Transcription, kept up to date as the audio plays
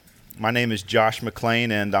My name is Josh McLean,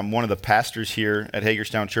 and I'm one of the pastors here at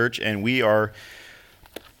Hagerstown Church, and we are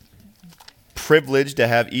privileged to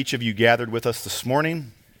have each of you gathered with us this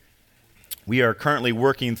morning. We are currently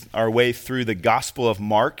working our way through the Gospel of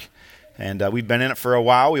Mark, and we've been in it for a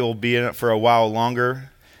while. We will be in it for a while longer.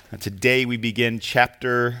 Today we begin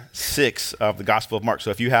chapter 6 of the Gospel of Mark. So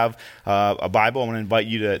if you have a Bible, I want to invite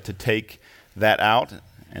you to take that out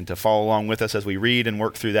and to follow along with us as we read and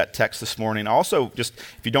work through that text this morning. Also, just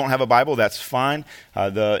if you don't have a Bible, that's fine.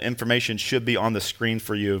 The information should be on the screen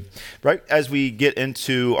for you. Right as we get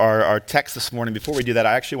into our text this morning, before we do that,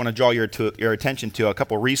 I actually want to draw your attention to a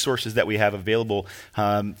couple resources that we have available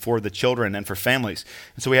for the children and for families.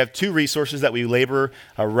 And so we have two resources that we labor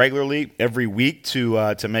regularly every week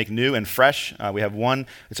to make new and fresh. We have one,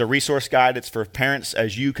 it's a resource guide. It's for parents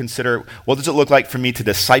as you consider, what does it look like for me to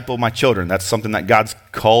disciple my children? That's something that God's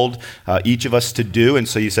called each of us to do. And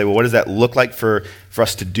so you say, well, what does that look like for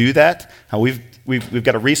us to do that? We've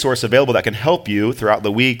got a resource available that can help you throughout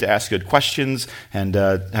the week to ask good questions and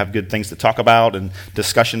have good things to talk about and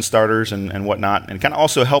discussion starters and whatnot, and kind of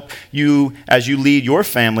also help you as you lead your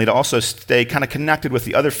family to also stay kind of connected with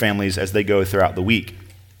the other families as they go throughout the week.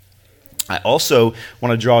 I also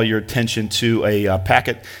want to draw your attention to a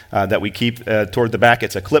packet that we keep toward the back.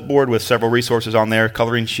 It's a clipboard with several resources on there,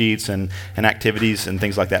 coloring sheets and activities and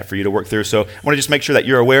things like that for you to work through. So I want to just make sure that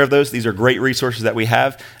you're aware of those. These are great resources that we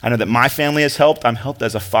have. I know that my family has helped. I'm helped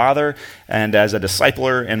as a father and as a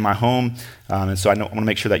discipler in my home. And so I want to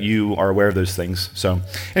make sure that you are aware of those things. So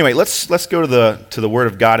anyway, let's go to the Word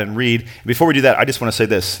of God and read. Before we do that, I just want to say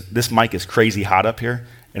this. This mic is crazy hot up here,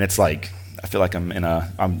 and it's like, I feel like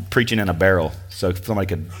I'm preaching in a barrel, so if somebody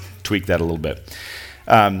could tweak that a little bit.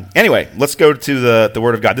 Anyway, let's go to the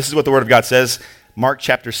Word of God. This is what the Word of God says. Mark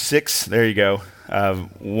chapter 6, there you go,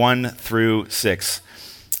 1 through 6.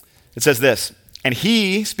 It says this, "And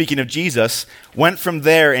he," speaking of Jesus, "went from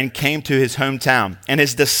there and came to his hometown, and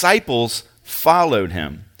his disciples followed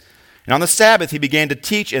him. And on the Sabbath he began to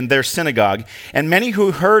teach in their synagogue, and many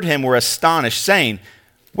who heard him were astonished, saying,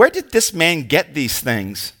 'Where did this man get these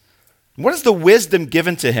things? What is the wisdom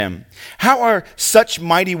given to him? How are such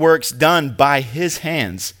mighty works done by his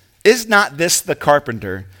hands? Is not this the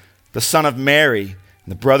carpenter, the son of Mary,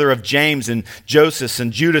 and the brother of James and Joseph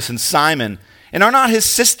and Judas and Simon? And are not his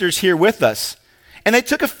sisters here with us?' And they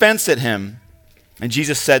took offense at him. And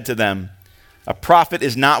Jesus said to them, 'A prophet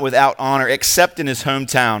is not without honor except in his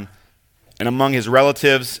hometown and among his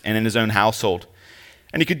relatives and in his own household.'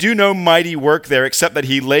 And he could do no mighty work there except that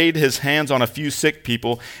he laid his hands on a few sick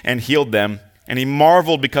people and healed them. And he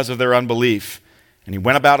marveled because of their unbelief. And he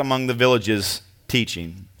went about among the villages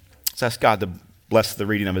teaching." Let's ask God to bless the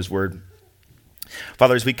reading of his word.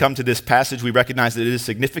 Father, as we come to this passage, we recognize that it is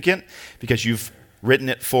significant because you've written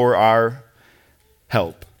it for our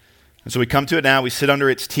help. And so we come to it now. We sit under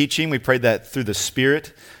its teaching. We pray that through the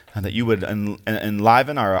Spirit, that you would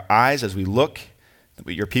enliven our eyes as we look,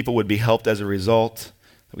 that your people would be helped as a result,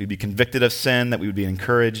 that we'd be convicted of sin, that we would be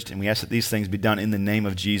encouraged, and we ask that these things be done in the name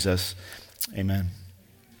of Jesus. Amen.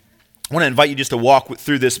 I want to invite you just to walk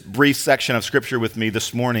through this brief section of Scripture with me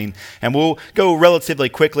this morning, and we'll go relatively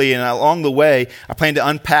quickly, and along the way, I plan to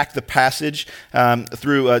unpack the passage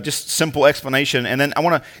through just simple explanation, and then I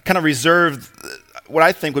want to kind of reserve what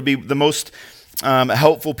I think would be the most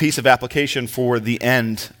helpful piece of application for the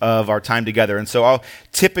end of our time together. And so I'll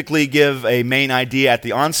typically give a main idea at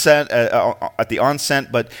the onset,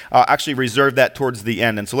 but I'll actually reserve that towards the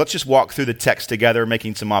end. And so let's just walk through the text together,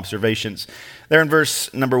 making some observations. There in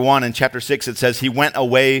verse number 1 in chapter 6, it says, "He went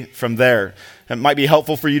away from there." It might be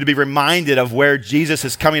helpful for you to be reminded of where Jesus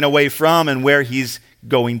is coming away from and where he's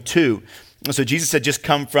going to. And so Jesus had just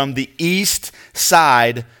come from the east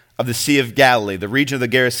side of the Sea of Galilee, the region of the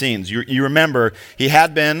Gerasenes. You remember, he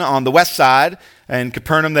had been on the west side in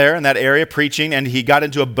Capernaum there in that area preaching, and he got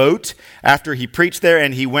into a boat after he preached there,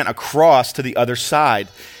 and he went across to the other side.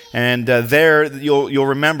 And there, you'll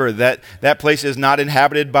remember that place is not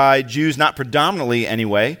inhabited by Jews, not predominantly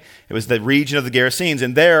anyway. It was the region of the Gerasenes.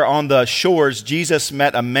 And there on the shores, Jesus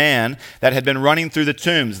met a man that had been running through the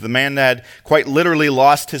tombs, the man that had quite literally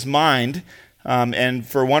lost his mind. And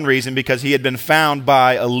for one reason, because he had been found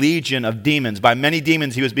by a legion of demons. By many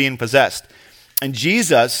demons he was being possessed. And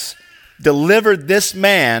Jesus delivered this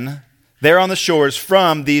man there on the shores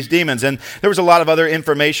from these demons. And there was a lot of other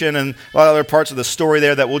information and a lot of other parts of the story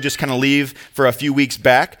there that we'll just kind of leave for a few weeks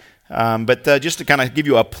back. But just to kind of give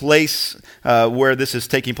you a place where this is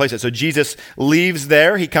taking place. So Jesus leaves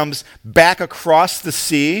there. He comes back across the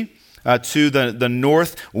sea to the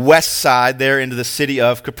northwest side there into the city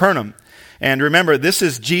of Capernaum. And remember, this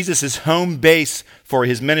is Jesus' home base for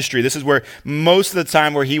his ministry. This is where most of the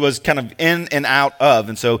time where he was kind of in and out of.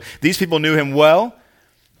 And so these people knew him well.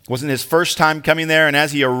 It wasn't his first time coming there. And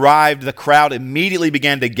as he arrived, the crowd immediately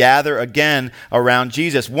began to gather again around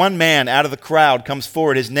Jesus. One man out of the crowd comes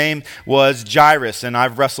forward. His name was Jairus. And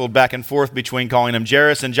I've wrestled back and forth between calling him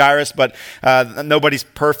Jairus and Jairus, but nobody's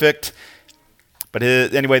perfect. But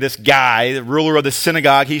anyway, this guy, the ruler of the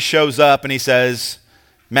synagogue, he shows up and he says,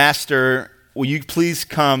 "Master, will you please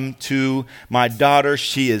come to my daughter?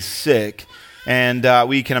 She is sick." And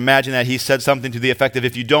we can imagine that he said something to the effect of,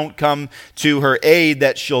 if you don't come to her aid,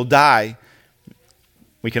 that she'll die.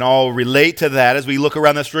 We can all relate to that. As we look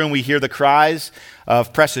around this room, we hear the cries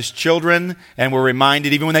of precious children, and we're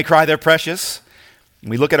reminded, even when they cry, they're precious.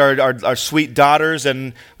 We look at our sweet daughters,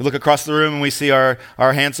 and we look across the room and we see our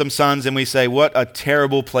handsome sons, and we say, what a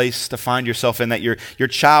terrible place to find yourself in, that your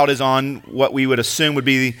child is on what we would assume would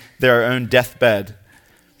be their own deathbed.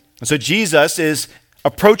 And so Jesus is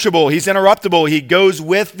approachable. He's interruptible. He goes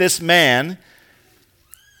with this man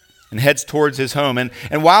and heads towards his home. And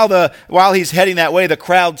while he's heading that way, the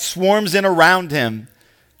crowd swarms in around him.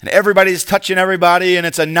 And everybody's touching everybody, and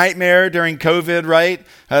it's a nightmare during COVID, right?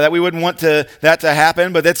 That we wouldn't want that to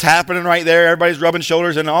happen, but it's happening right there. Everybody's rubbing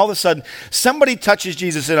shoulders, and all of a sudden, somebody touches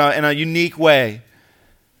Jesus in a unique way.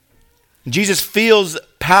 Jesus feels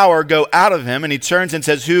power go out of him, and he turns and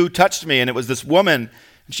says, "Who touched me?" And it was this woman.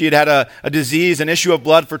 She had a disease, an issue of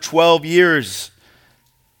blood for 12 years.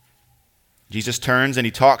 Jesus turns and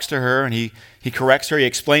he talks to her, and he corrects her. He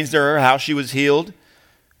explains to her how she was healed.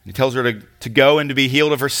 He tells her to go and to be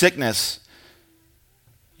healed of her sickness,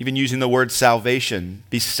 even using the word salvation,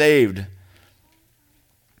 be saved.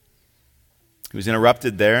 He was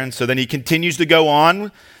interrupted there, and so then he continues to go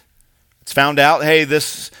on. It's found out, hey,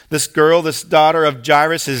 this girl, this daughter of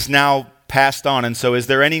Jairus is now passed on, and so is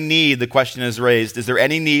there any need, the question is raised, is there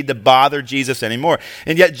any need to bother Jesus anymore?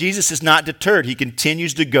 And yet Jesus is not deterred. He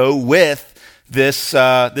continues to go with this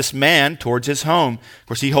man towards his home. Of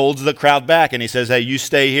course, he holds the crowd back and he says, "Hey, you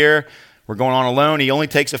stay here. We're going on alone." He only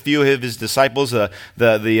takes a few of his disciples,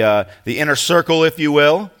 the inner circle, if you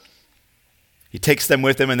will. He takes them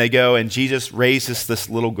with him, and they go, and Jesus raises this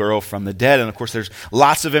little girl from the dead. And of course, there's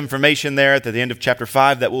lots of information there at the end of chapter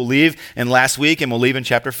 5 that we'll leave in last week, and we'll leave in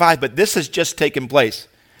chapter 5. But this has just taken place.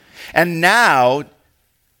 And now,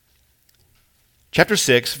 chapter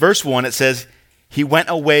 6, verse 1, it says, he went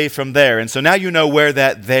away from there. And so now you know where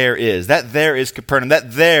that there is. That there is Capernaum.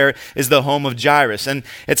 That there is the home of Jairus. And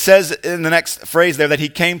it says in the next phrase there that he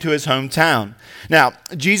came to his hometown. Now,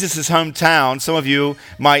 Jesus' hometown, some of you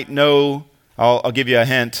might know, I'll give you a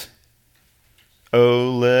hint. "Oh,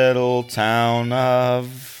 little town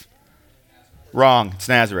of..." Wrong. It's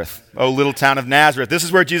Nazareth. "Oh, little town of Nazareth." This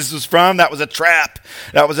is where Jesus was from. That was a trap.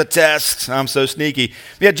 That was a test. I'm so sneaky.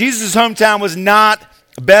 Yeah, Jesus' hometown was not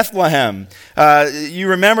Bethlehem. You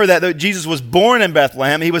remember that Jesus was born in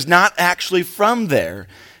Bethlehem. He was not actually from there.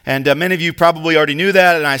 And many of you probably already knew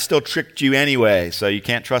that, and I still tricked you anyway, so you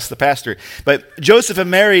can't trust the pastor. But Joseph and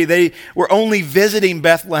Mary, they were only visiting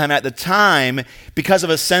Bethlehem at the time because of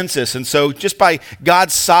a census. And so just by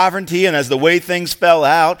God's sovereignty and as the way things fell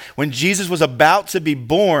out, when Jesus was about to be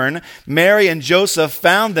born, Mary and Joseph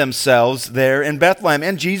found themselves there in Bethlehem,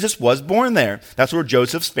 and Jesus was born there. That's where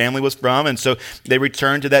Joseph's family was from, and so they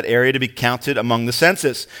returned to that area to be counted among the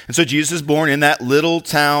census. And so Jesus is born in that little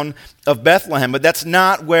town of Bethlehem, but that's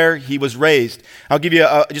not where he was raised. I'll give you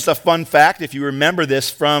just a fun fact, if you remember this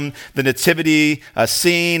from the nativity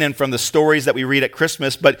scene and from the stories that we read at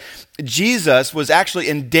Christmas, but Jesus was actually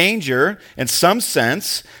in danger in some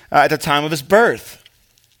sense at the time of his birth.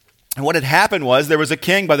 And what had happened was there was a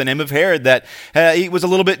king by the name of Herod that he was a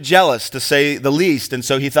little bit jealous, to say the least. And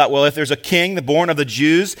so he thought, well, if there's a king, the born of the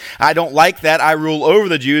Jews, I don't like that. I rule over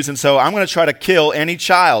the Jews, and so I'm going to try to kill any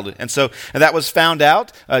child. And so that was found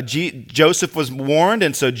out. Joseph was warned,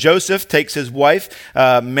 and so Joseph takes his wife,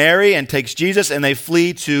 Mary, and takes Jesus, and they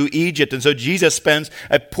flee to Egypt. And so Jesus spends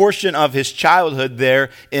a portion of his childhood there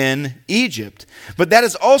in Egypt. But that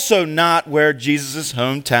is also not where Jesus'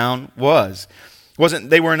 hometown was.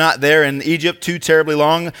 They were not there in Egypt too terribly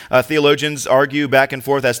long. Theologians argue back and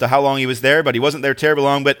forth as to how long he was there, but he wasn't there terribly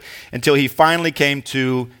long, but until he finally came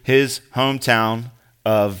to his hometown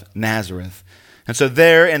of Nazareth. And so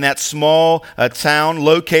there in that small town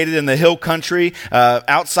located in the hill country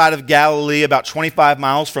outside of Galilee, about 25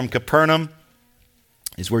 miles from Capernaum,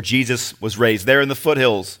 is where Jesus was raised, there in the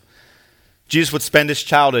foothills. Jesus would spend his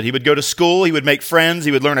childhood. He would go to school, he would make friends,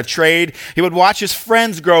 he would learn a trade, he would watch his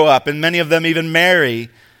friends grow up, and many of them even marry.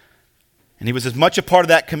 And he was as much a part of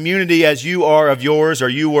that community as you are of yours, or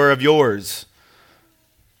you were of yours.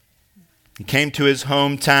 He came to his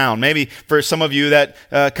hometown. Maybe for some of you that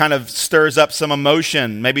kind of stirs up some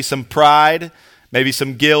emotion, maybe some pride, maybe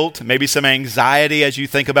some guilt, maybe some anxiety as you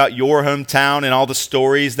think about your hometown and all the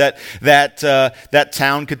stories that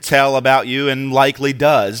town could tell about you and likely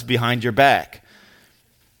does behind your back.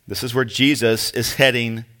 This is where Jesus is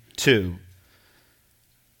heading to.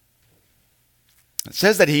 It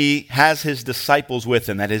says that he has his disciples with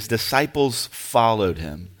him, that his disciples followed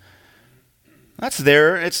him. That's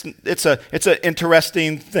there. It's an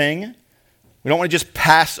interesting thing. We don't want to just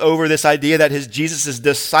pass over this idea that Jesus'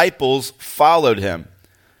 disciples followed him.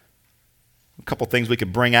 A couple things we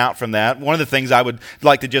could bring out from that. One of the things I would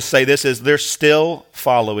like to just say this is they're still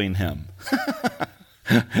following him.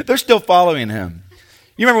 They're still following him.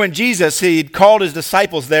 You remember when Jesus, he called his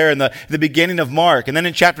disciples there in the beginning of Mark. And then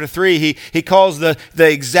in chapter 3, he calls the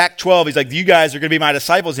exact 12. He's like, you guys are going to be my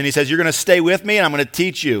disciples. And he says, you're going to stay with me and I'm going to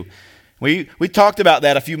teach you. We talked about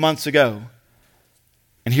that a few months ago.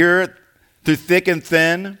 And here, through thick and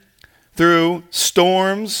thin, through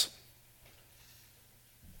storms,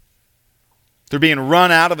 through being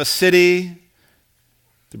run out of a city,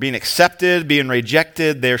 they're being accepted, being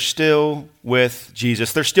rejected, they're still with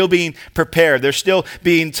Jesus. They're still being prepared. They're still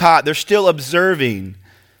being taught. They're still observing.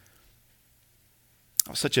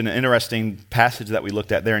 That was such an interesting passage that we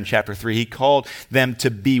looked at there in chapter 3. He called them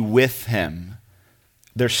to be with him.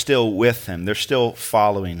 They're still with him. They're still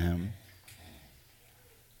following him.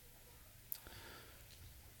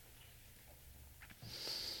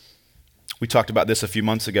 We talked about this a few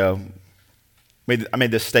months ago. I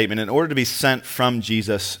made this statement. In order to be sent from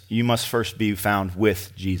Jesus, you must first be found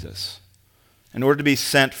with Jesus. In order to be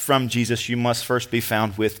sent from Jesus, you must first be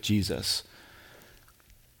found with Jesus.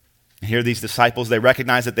 And here these disciples, they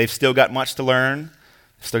recognize that they've still got much to learn,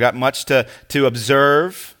 still got much to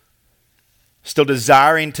observe, still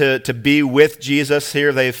desiring to be with Jesus.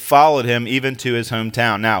 Here they've followed him even to his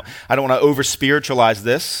hometown. Now, I don't want to over-spiritualize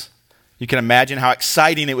this. You can imagine how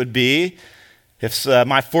exciting it would be if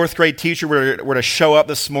my fourth grade teacher were to show up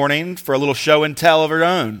this morning for a little show and tell of her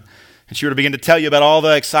own. And she were to begin to tell you about all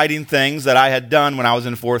the exciting things that I had done when I was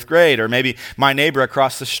in fourth grade. Or maybe my neighbor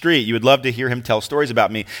across the street. You would love to hear him tell stories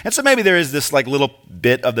about me. And so maybe there is this like little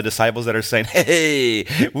bit of the disciples that are saying, hey,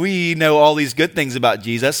 we know all these good things about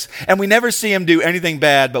Jesus. And we never see him do anything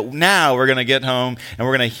bad. But now we're going to get home and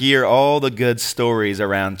we're going to hear all the good stories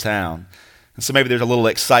around town. And so maybe there's a little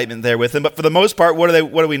excitement there with them. But for the most part, what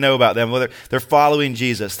do we know about them? Well, they're following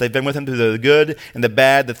Jesus. They've been with him through the good and the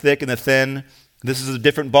bad, the thick and the thin. This is a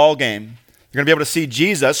different ball game. You're going to be able to see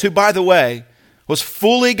Jesus, who, by the way, was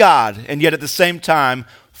fully God and yet at the same time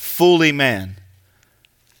fully man.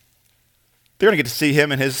 They're going to get to see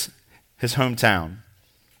him in his hometown,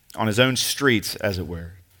 on his own streets, as it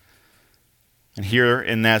were. And here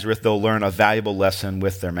in Nazareth, they'll learn a valuable lesson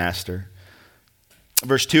with their master.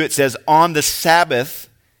 Verse 2, it says, on the Sabbath,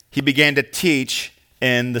 he began to teach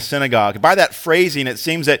in the synagogue. By that phrasing, it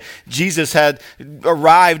seems that Jesus had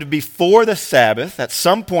arrived before the Sabbath at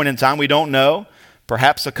some point in time. We don't know.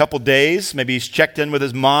 Perhaps a couple days. Maybe he's checked in with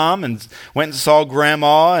his mom and went and saw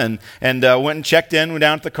grandma and went and checked in, went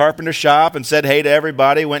down to the carpenter shop and said hey to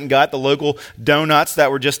everybody, went and got the local donuts that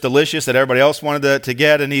were just delicious that everybody else wanted to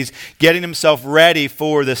get. And he's getting himself ready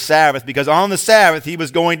for the Sabbath because on the Sabbath, he was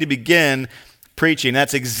going to begin preaching.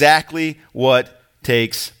 That's exactly what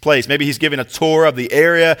takes place. Maybe he's giving a tour of the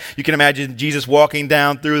area. You can imagine Jesus walking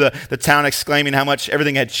down through the town exclaiming how much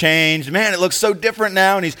everything had changed. Man, it looks so different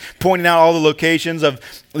now. And he's pointing out all the locations of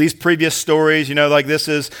these previous stories. You know, like this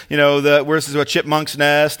is, this is a chipmunk's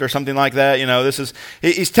nest or something like that.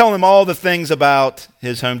 He's telling them all the things about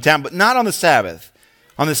his hometown, but not on the Sabbath.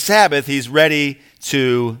 On the Sabbath, he's ready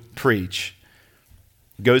to preach.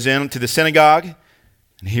 He goes into the synagogue,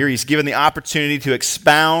 and here he's given the opportunity to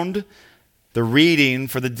expound the reading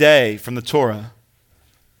for the day from the Torah.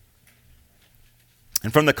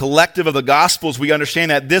 And from the collective of the Gospels, we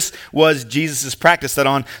understand that this was Jesus' practice, that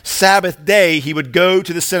on Sabbath day, he would go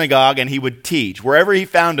to the synagogue and he would teach. Wherever he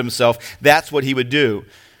found himself, that's what he would do.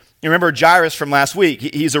 You remember Jairus from last week.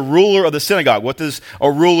 He's a ruler of the synagogue. What does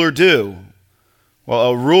a ruler do?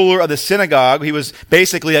 Well, a ruler of the synagogue, he was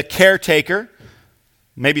basically a caretaker.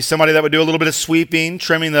 Maybe somebody that would do a little bit of sweeping,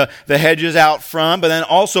 trimming the hedges out front, but then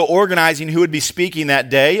also organizing who would be speaking that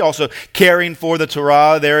day, also caring for the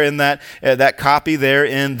Torah there in that copy there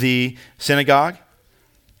in the synagogue.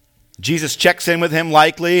 Jesus checks in with him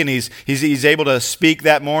likely, and he's able to speak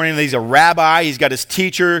that morning. He's a rabbi. He's got his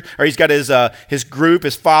teacher, or he's got his group,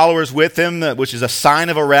 his followers with him, which is a sign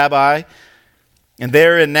of a rabbi. And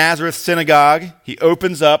there in Nazareth synagogue, he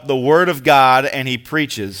opens up the Word of God and he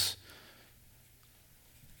preaches.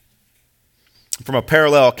 from a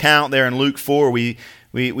parallel account there in Luke 4,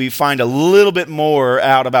 we find a little bit more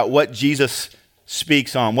out about what Jesus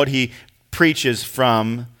speaks on, what he preaches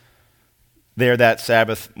from there that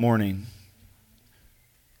Sabbath morning.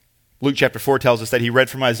 Luke chapter 4 tells us that he read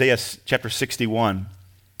from Isaiah chapter 61.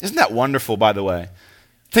 Isn't that wonderful, by the way?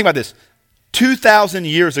 Think about this. 2,000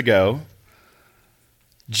 years ago,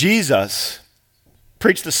 Jesus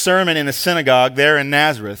preached a sermon in a synagogue there in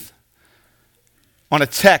Nazareth on a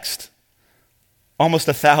text almost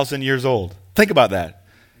 1,000 years old. Think about that.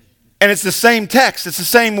 And it's the same text. It's the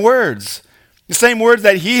same words. The same words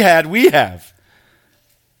that he had, we have.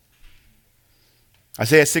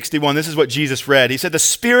 Isaiah 61, this is what Jesus read. He said, "The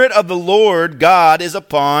Spirit of the Lord God is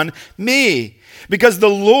upon me, because the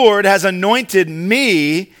Lord has anointed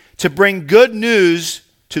me to bring good news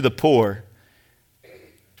to the poor."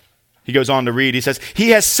 He goes on to read, he says, "He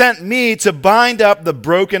has sent me to bind up the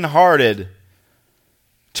brokenhearted,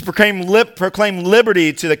 to proclaim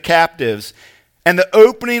liberty to the captives, and the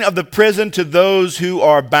opening of the prison to those who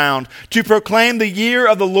are bound, to proclaim the year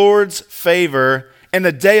of the Lord's favor and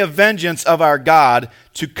the day of vengeance of our God,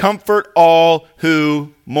 to comfort all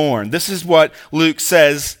who mourn." This is what Luke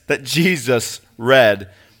says that Jesus read.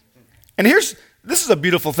 And this is a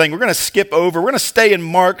beautiful thing. We're going to skip over. We're going to stay in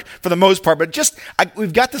Mark for the most part, but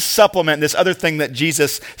we've got to supplement this other thing that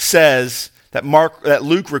Jesus says, that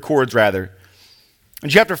Luke records rather. In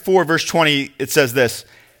chapter 4, verse 20, it says this,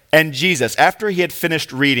 "And Jesus, after he had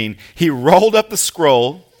finished reading, he rolled up the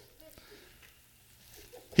scroll,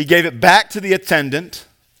 he gave it back to the attendant,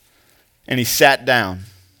 and he sat down.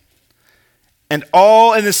 And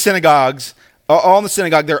all in the synagogue,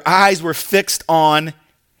 their eyes were fixed on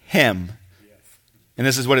him." And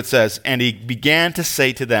this is what it says. "And he began to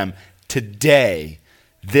say to them, 'Today,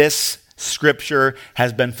 this scripture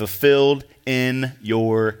has been fulfilled in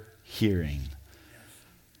your hearing.'"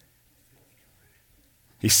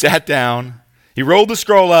 He sat down, he rolled the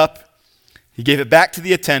scroll up, he gave it back to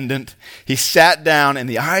the attendant, he sat down, and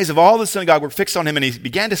the eyes of all the synagogue were fixed on him, and he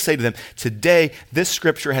began to say to them, "Today, this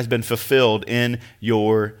scripture has been fulfilled in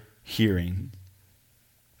your hearing."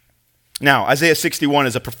 Now, Isaiah 61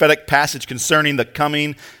 is a prophetic passage concerning the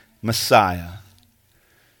coming Messiah.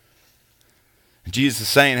 And Jesus is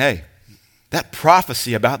saying, hey, that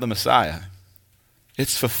prophecy about the Messiah,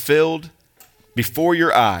 it's fulfilled before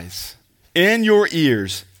your eyes, in your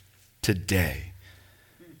ears today.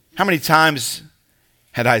 How many times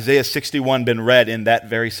had Isaiah 61 been read in that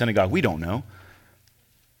very synagogue? We don't know.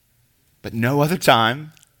 But no other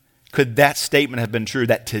time could that statement have been true,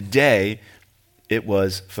 that today it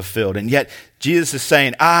was fulfilled. And yet Jesus is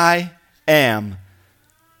saying, I am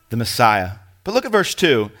the Messiah. But look at verse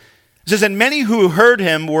 2. It says, "And many who heard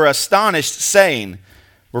him were astonished, saying,"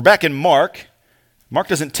 we're back in Mark. Mark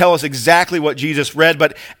doesn't tell us exactly what Jesus read,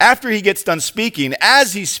 but after he gets done speaking,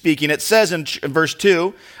 as he's speaking, it says in verse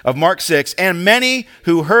 2 of Mark 6, "And many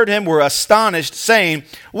who heard him were astonished, saying,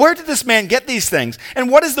 'Where did this man get these things? And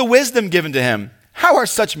what is the wisdom given to him? How are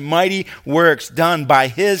such mighty works done by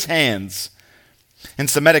his hands?'" In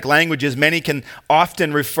Semitic languages, many can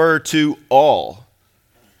often refer to all.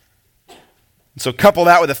 So couple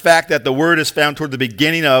that with the fact that the word is found toward the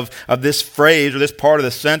beginning of this phrase or this part of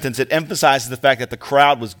the sentence, it emphasizes the fact that the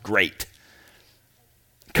crowd was great.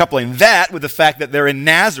 Coupling that with the fact that they're in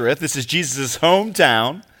Nazareth, this is Jesus'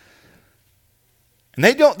 hometown, and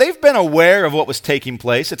they've been aware of what was taking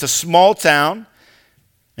place. It's a small town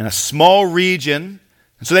in a small region,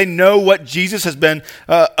 and so they know what Jesus has been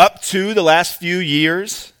up to the last few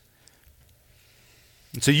years.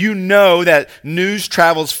 And so you know that news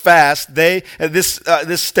travels fast. This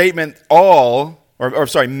statement,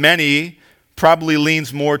 many, probably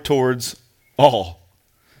leans more towards all.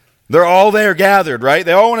 They're all there gathered, right?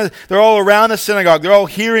 They're all around the synagogue. They're all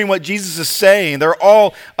hearing what Jesus is saying. They're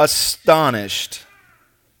all astonished.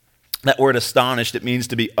 That word astonished, it means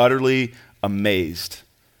to be utterly amazed.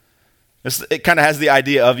 It kind of has the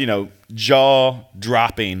idea of, jaw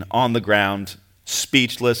dropping on the ground,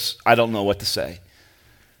 speechless, I don't know what to say.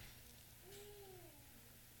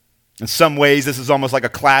 In some ways, this is almost like a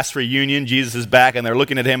class reunion. Jesus is back, and they're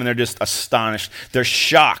looking at him, and they're just astonished. They're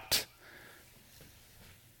shocked.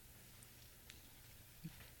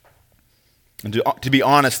 And to be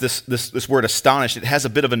honest, this word astonished, it has a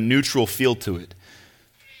bit of a neutral feel to it.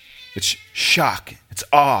 It's shock. It's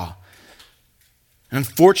awe. And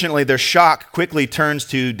unfortunately, their shock quickly turns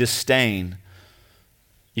to disdain,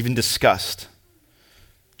 even disgust.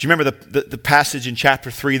 Do you remember the passage in chapter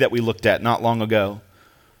 3 that we looked at not long ago?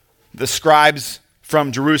 The scribes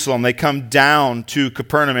from Jerusalem, they come down to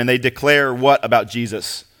Capernaum and they declare what about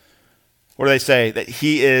Jesus? What do they say? That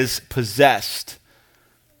he is possessed.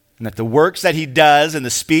 And that the works that he does and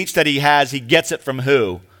the speech that he has, he gets it from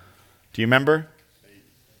who? Do you remember?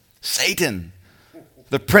 Satan,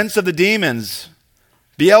 the prince of the demons,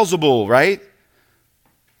 Beelzebul, right?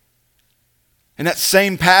 In that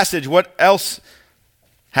same passage, what else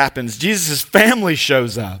happens? Jesus' family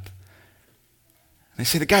shows up. They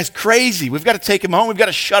say, the guy's crazy. We've got to take him home. We've got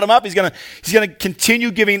to shut him up. He's going to continue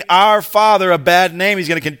giving our Father a bad name. He's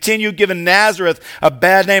going to continue giving Nazareth a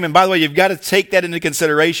bad name. And by the way, you've got to take that into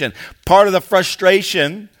consideration. Part of the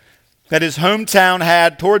frustration that his hometown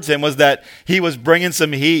had towards him was that he was bringing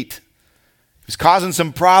some heat. He was causing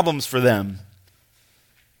some problems for them.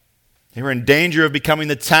 They were in danger of becoming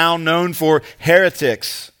the town known for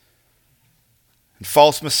heretics and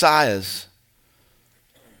false messiahs.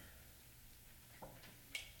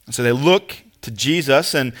 And so they look to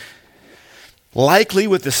Jesus, and likely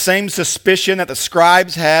with the same suspicion that the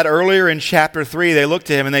scribes had earlier in chapter 3, they look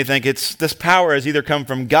to him and they think this power has either come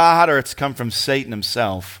from God or it's come from Satan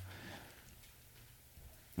himself.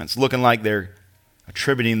 And it's looking like they're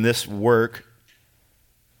attributing this work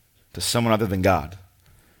to someone other than God.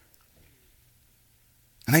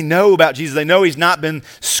 And they know about Jesus. They know he's not been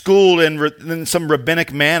schooled in some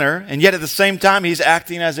rabbinic manner. And yet at the same time, he's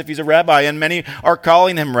acting as if he's a rabbi. And many are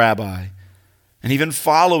calling him rabbi and even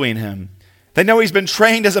following him. They know he's been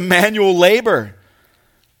trained as a manual labor.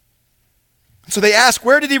 So they ask,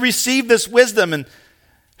 where did he receive this wisdom? And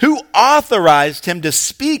who authorized him to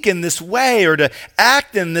speak in this way or to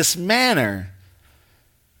act in this manner?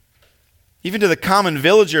 Even to the common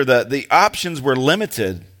villager, the options were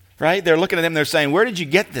limited. Right? They're looking at him, they're saying, where did you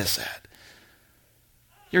get this at?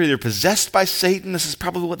 You're either possessed by Satan, this is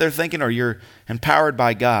probably what they're thinking, or you're empowered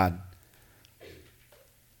by God.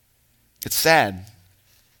 It's sad.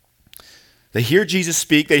 They hear Jesus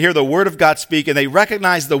speak, they hear the word of God speak, and they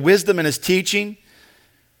recognize the wisdom in his teaching.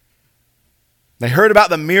 They heard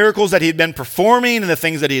about the miracles that he'd been performing and the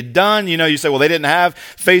things that he had done. You know, you say, well, they didn't have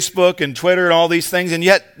Facebook and Twitter and all these things, and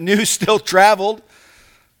yet news still traveled.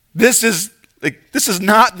 This is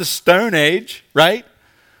not the Stone Age, right?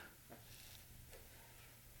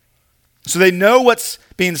 So they know what's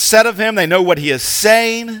being said of him. They know what he is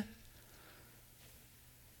saying.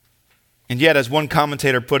 And yet, as one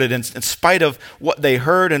commentator put it, in spite of what they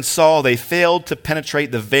heard and saw, they failed to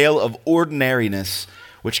penetrate the veil of ordinariness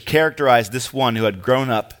which characterized this one who had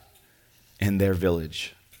grown up in their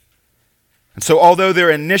village. And so although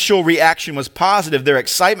their initial reaction was positive, their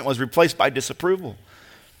excitement was replaced by disapproval.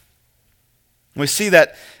 We see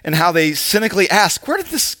that in how they cynically ask, where did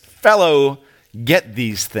this fellow get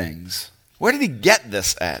these things? Where did he get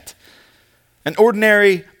this at? An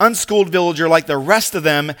ordinary, unschooled villager like the rest of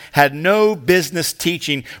them had no business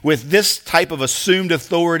teaching with this type of assumed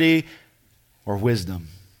authority or wisdom.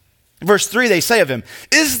 In verse 3, they say of him,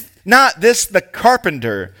 is not this the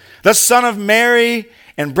carpenter, the son of Mary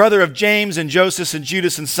and brother of James and Joseph and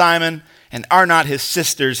Judas and Simon? And are not his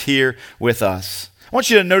sisters here with us? I want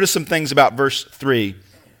you to notice some things about verse 3.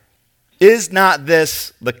 Is not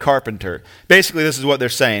this the carpenter? Basically, this is what they're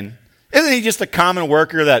saying. Isn't he just a common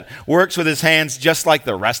worker that works with his hands just like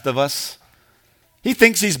the rest of us? He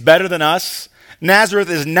thinks he's better than us. Nazareth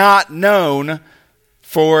is not known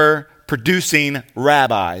for producing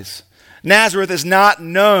rabbis. Nazareth is not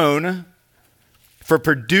known for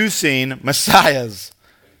producing messiahs.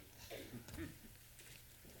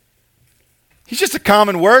 He's just a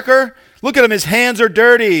common worker. Look at him, his hands are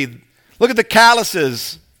dirty. Look at the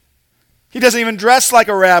calluses. He doesn't even dress like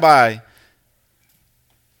a rabbi.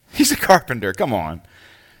 He's a carpenter, come on.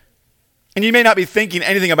 And you may not be thinking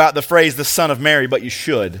anything about the phrase, the son of Mary, but you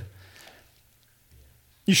should.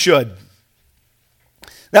 You should.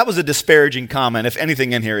 That was a disparaging comment, if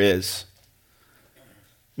anything in here is.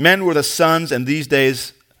 Men were the sons, and these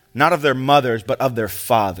days, not of their mothers, but of their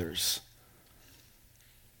fathers.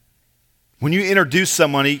 When you introduce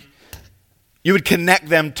somebody, you would connect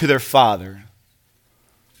them to their father.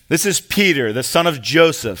 This is Peter, the son of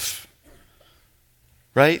Joseph,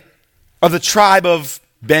 right? Of the tribe of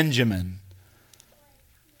Benjamin.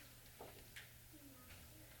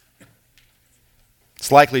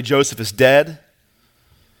 It's likely Joseph is dead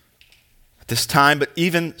at this time, but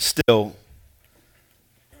even still,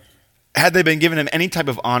 had they been giving him any type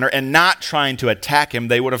of honor and not trying to attack him,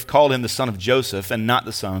 they would have called him the son of Joseph and not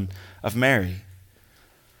the son of Mary.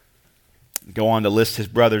 Go on to list his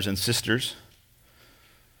brothers and sisters.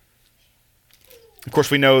 Of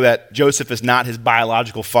course, we know that Joseph is not his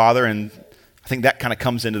biological father, and I think that kind of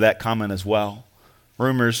comes into that comment as well.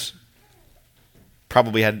 Rumors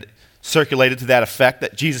probably had circulated to that effect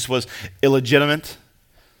that Jesus was illegitimate.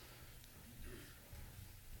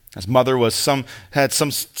 His mother had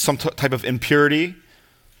some type of impurity.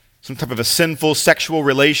 some type of a sinful sexual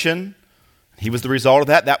relation. He was the result of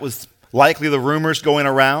that. That was likely the rumors going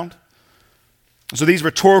around. So these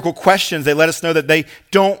rhetorical questions, they let us know that they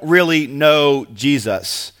don't really know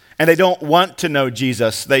Jesus. And they don't want to know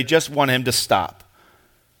Jesus. They just want him to stop.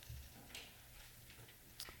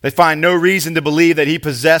 They find no reason to believe that he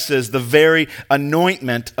possesses the very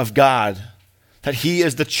anointment of God, that he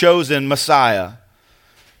is the chosen Messiah.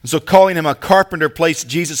 And so calling him a carpenter placed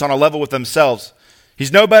Jesus on a level with themselves.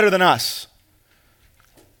 He's no better than us.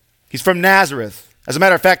 He's from Nazareth. As a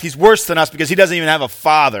matter of fact, he's worse than us because he doesn't even have a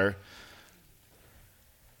father.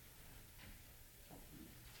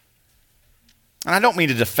 And I don't mean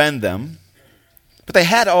to defend them, but they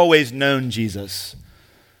had always known Jesus.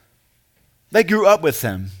 They grew up with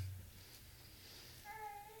him.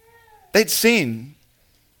 They'd seen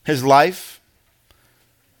his life.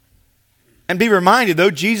 And be reminded, though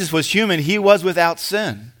Jesus was human, he was without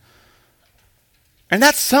sin. And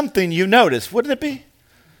that's something you notice, wouldn't it be?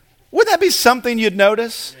 Wouldn't that be something you'd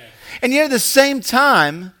notice? Yeah. And yet at the same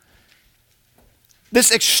time,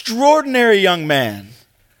 this extraordinary young man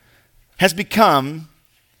has become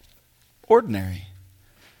ordinary.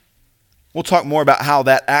 We'll talk more about how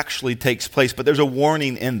that actually takes place, but there's a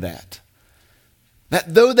warning in that.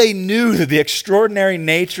 That though they knew the extraordinary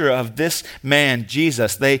nature of this man,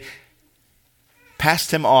 Jesus, they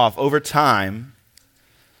passed him off over time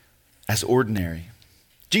as ordinary.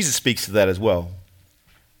 Jesus speaks to that as well.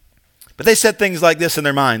 But they said things like this in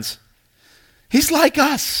their minds. He's like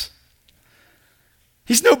us.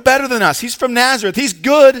 He's no better than us. He's from Nazareth. He's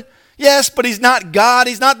good. Yes, but he's not God.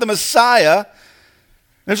 He's not the Messiah.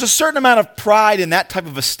 There's a certain amount of pride in that type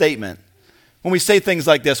of a statement. When we say things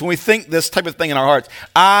like this, when we think this type of thing in our hearts,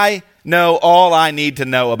 I know all I need to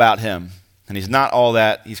know about him. And he's not all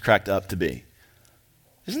that he's cracked up to be.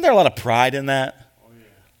 Isn't there a lot of pride in that?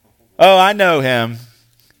 Oh, I know him.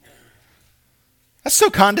 That's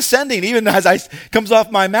so condescending. Even as it comes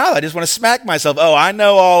off my mouth, I just want to smack myself. Oh, I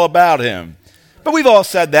know all about him. But we've all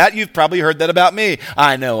said that. You've probably heard that about me.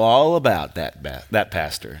 I know all about that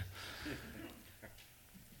pastor.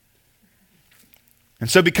 And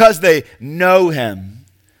so because they know him,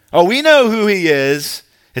 we know who he is,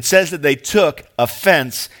 it says that they took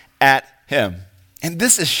offense at him. And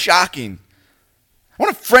this is shocking. I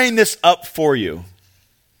want to frame this up for you.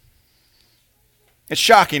 It's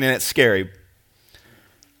shocking and it's scary.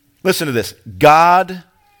 Listen to this. God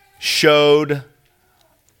showed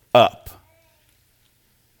up.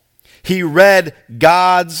 He read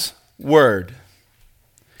God's word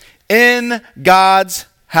in God's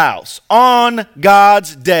house, on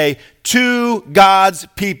God's day, to God's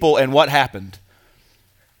people. And what happened?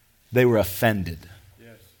 They were offended.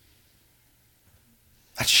 Yes.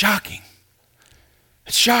 That's shocking.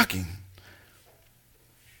 It's shocking.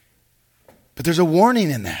 But there's a warning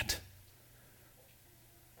in that.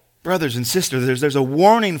 Brothers and sisters, there's a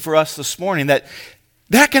warning for us this morning that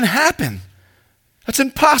can happen. That's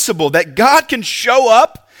impossible, that God can show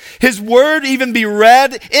up, his word even be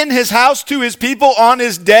read in his house to his people on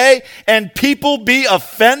his day, and people be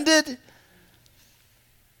offended.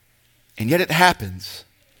 And yet it happens.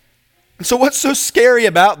 And so what's so scary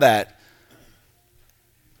about that?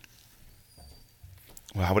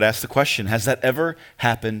 Well, I would ask the question, has that ever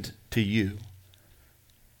happened to you?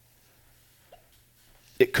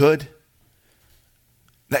 It could.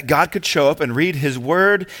 That God could show up and read his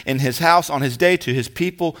word in his house on his day to his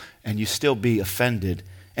people, and you still be offended,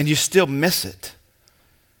 and you still miss it.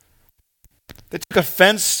 They took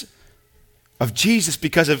offense of Jesus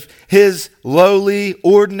because of his lowly,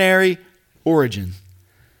 ordinary origin.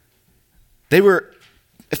 They were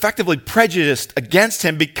effectively prejudiced against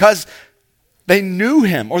him because they knew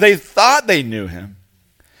him, or they thought they knew him.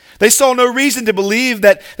 They saw no reason to believe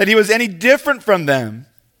that he was any different from them.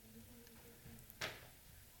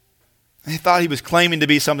 They thought he was claiming to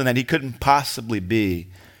be something that he couldn't possibly be.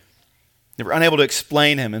 They were unable to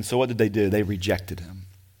explain him, and so what did they do? They rejected him.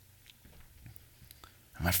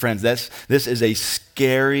 My friends, this is a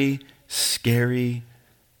scary, scary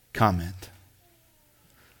comment.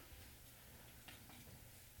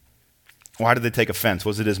 Why did they take offense?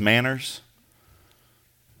 Was it his manners?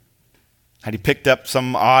 Had he picked up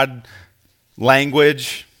some odd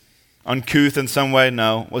language, uncouth in some way?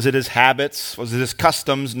 No. Was it his habits? Was it his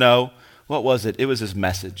customs? No. What was it? It was his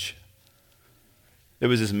message. It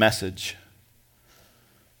was his message.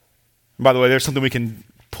 And by the way, there's something we can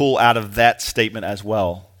pull out of that statement as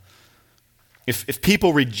well. If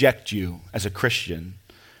people reject you as a Christian,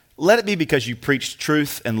 let it be because you preach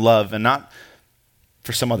truth and love and not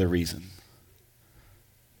for some other reason.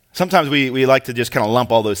 Sometimes we like to just kind of lump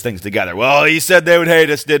all those things together. Well, he said they would hate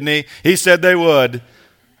us, didn't he? He said they would.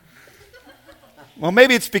 Well,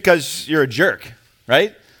 maybe it's because you're a jerk,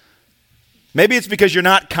 right? Maybe it's because you're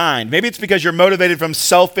not kind. Maybe it's because you're motivated for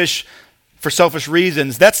selfish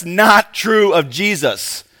reasons. That's not true of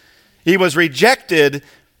Jesus. He was rejected,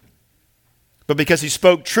 but because he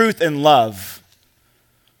spoke truth in love.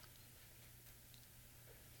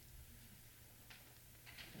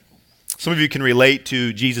 Some of you can relate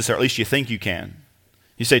to Jesus, or at least you think you can.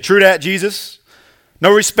 You say, true that, Jesus.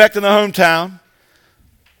 No respect in the hometown.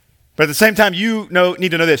 But at the same time,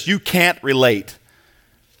 need to know this. You can't relate.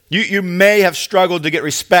 You may have struggled to get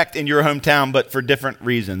respect in your hometown, but for different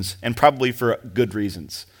reasons, and probably for good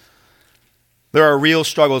reasons. There are real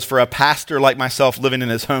struggles for a pastor like myself living in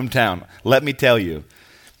his hometown. Let me tell you.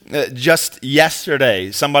 Just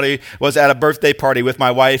yesterday, somebody was at a birthday party with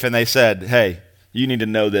my wife, and they said, hey, you need to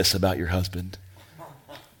know this about your husband.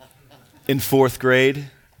 In 4th grade,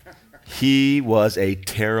 he was a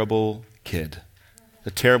terrible kid,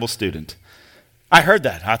 a terrible student. I heard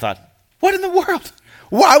that. I thought, what in the world?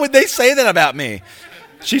 Why would they say that about me?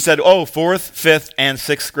 She said, 4th, 5th, and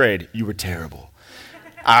 6th grade, you were terrible.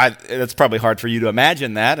 That's probably hard for you to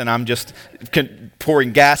imagine that, and I'm just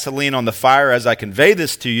pouring gasoline on the fire as I convey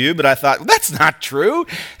this to you, but I thought, well, that's not true.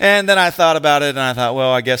 And then I thought about it, and I thought,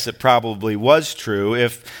 well, I guess it probably was true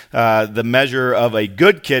if the measure of a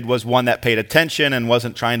good kid was one that paid attention and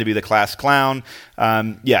wasn't trying to be the class clown.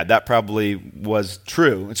 That probably was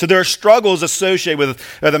true. And so there are struggles associated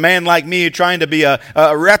with a man like me trying to be a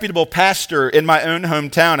reputable pastor in my own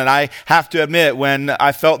hometown. And I have to admit, when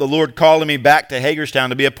I felt the Lord calling me back to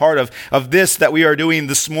Hagerstown to be a part of this that we are doing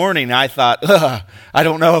this morning, I thought, I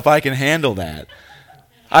don't know if I can handle that.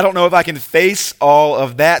 I don't know if I can face all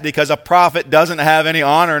of that, because a prophet doesn't have any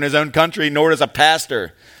honor in his own country, nor does a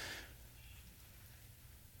pastor.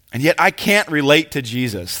 And yet I can't relate to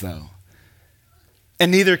Jesus, though.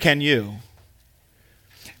 And neither can you.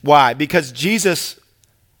 Why? Because Jesus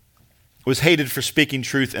was hated for speaking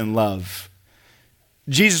truth in love.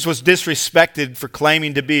 Jesus was disrespected for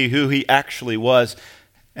claiming to be who he actually was,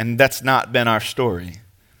 and that's not been our story.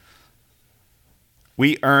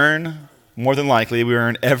 More than likely, we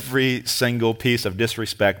earn every single piece of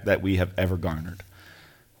disrespect that we have ever garnered.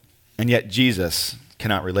 And yet Jesus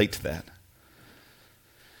cannot relate to that.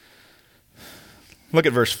 Look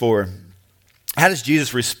at verse 4. How does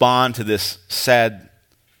Jesus respond to this sad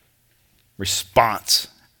response?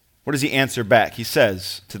 What does he answer back? He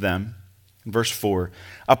says to them, in verse 4,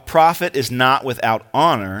 a prophet is not without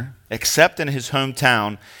honor except in his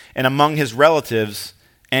hometown and among his relatives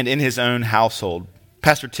and in his own household.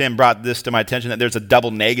 Pastor Tim brought this to my attention, that there's a double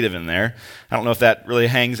negative in there. I don't know if that really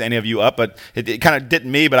hangs any of you up, but it kind of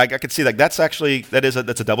didn't me, but I could see that's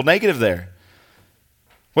a double negative there.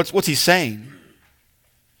 What's he saying?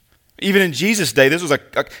 Even in Jesus' day, this was a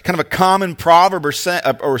kind of a common proverb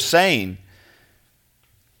or saying.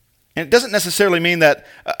 And it doesn't necessarily mean that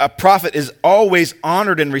a prophet is always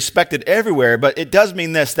honored and respected everywhere, but it does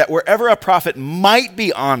mean this, that wherever a prophet might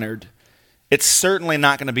be honored, it's certainly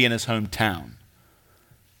not going to be in his hometown.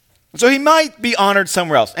 So he might be honored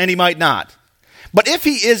somewhere else, and he might not. But if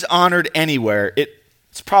he is honored anywhere,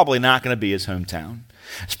 it's probably not going to be his hometown.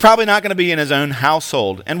 It's probably not going to be in his own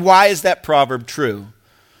household. And why is that proverb true?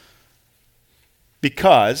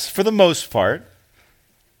 Because, for the most part,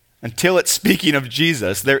 until it's speaking of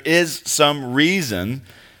Jesus, there is some reason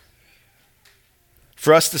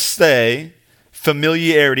for us to say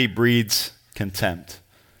familiarity breeds contempt.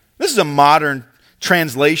 This is a modern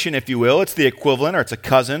translation, if you will. It's the equivalent, or it's a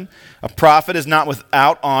cousin. A prophet is not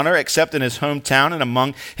without honor except in his hometown and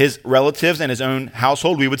among his relatives and his own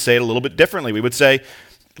household. We would say it a little bit differently. We would say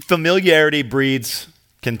familiarity breeds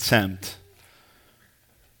contempt.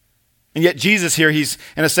 And yet Jesus here, he's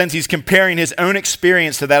comparing his own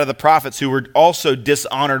experience to that of the prophets who were also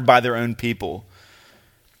dishonored by their own people.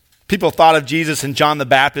 People thought of Jesus and John the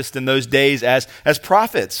Baptist in those days as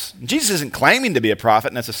prophets. Jesus isn't claiming to be a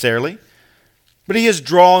prophet necessarily, but he is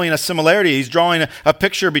drawing a similarity. He's drawing a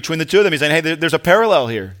picture between the two of them. He's saying, hey, there's a parallel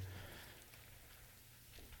here.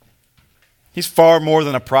 He's far more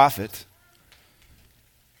than a prophet.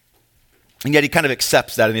 And yet he kind of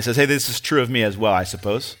accepts that, and he says, hey, this is true of me as well, I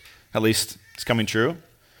suppose. At least it's coming true.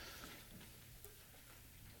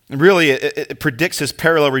 And really, it predicts his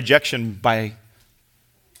parallel rejection by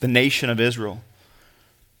the nation of Israel.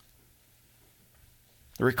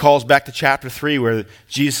 It recalls back to chapter 3 where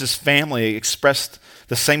Jesus' family expressed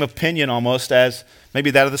the same opinion almost as maybe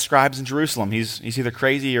that of the scribes in Jerusalem. He's either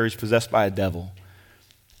crazy or he's possessed by a devil.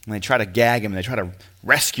 And they try to gag him, and they try to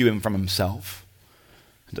rescue him from himself,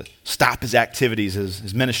 and to stop his activities,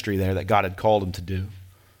 his ministry there that God had called him to do.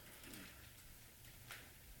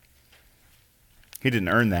 He didn't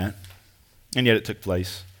earn that. and yet it took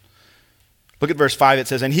place. Look at verse 5. It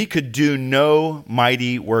says, and he could do no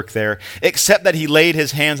mighty work there, except that he laid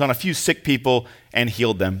his hands on a few sick people and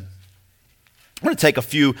healed them. I'm going to take a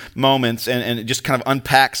few moments and just kind of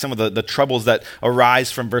unpack some of the troubles that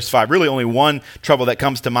arise from verse 5. Really only one trouble that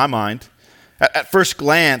comes to my mind. At first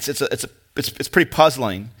glance, it's pretty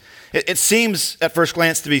puzzling. It seems at first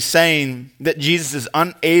glance to be saying that Jesus is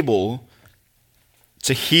unable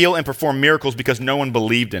to heal and perform miracles because no one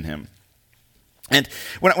believed in him. And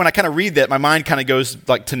when I kind of read that, my mind kind of goes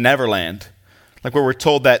like to Neverland, like where we're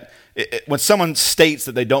told that when someone states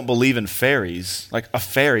that they don't believe in fairies, like a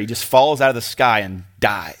fairy just falls out of the sky and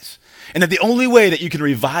dies. And that the only way that you can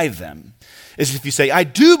revive them is if you say, I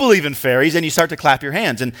do believe in fairies, and you start to clap your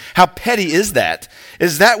hands. And how petty is that?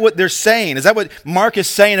 Is that what they're saying? Is that what Mark is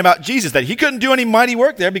saying about Jesus? That he couldn't do any mighty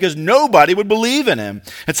work there because nobody would believe in him.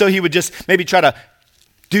 And so he would just maybe try to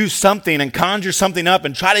do something and conjure something up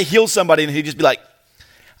and try to heal somebody, and he'd just be like,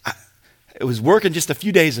 it was working just a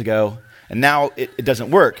few days ago, and now it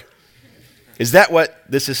doesn't work. Is that what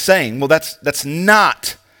this is saying? Well, that's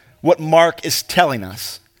not what Mark is telling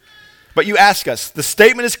us. But you ask us, the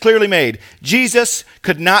statement is clearly made. Jesus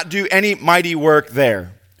could not do any mighty work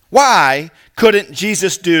there. Why couldn't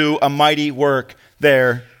Jesus do a mighty work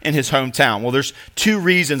there in his hometown? Well, there's two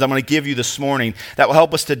reasons I'm going to give you this morning that will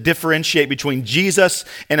help us to differentiate between Jesus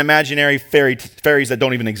and imaginary fairies that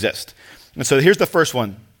don't even exist. And so here's the first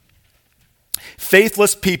one.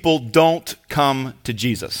 Faithless people don't come to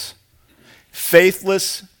Jesus.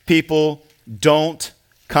 Faithless people don't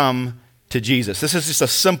come to Jesus. This is just a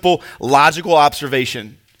simple, logical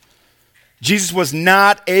observation. Jesus was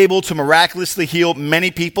not able to miraculously heal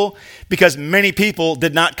many people because many people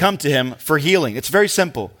did not come to him for healing. It's very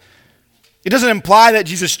simple. It doesn't imply that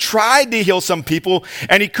Jesus tried to heal some people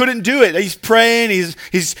and he couldn't do it. He's praying,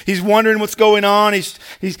 he's wondering what's going on, he's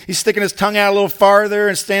sticking his tongue out a little farther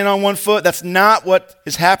and standing on one foot. That's not what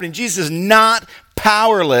is happening. Jesus is not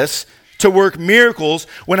powerless to work miracles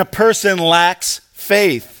when a person lacks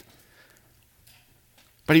faith.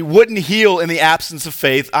 But he wouldn't heal in the absence of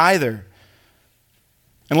faith either,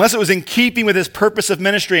 unless it was in keeping with his purpose of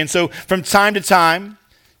ministry. And so from time to time,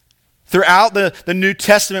 throughout the New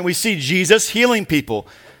Testament, we see Jesus healing people.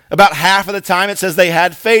 About half of the time it says they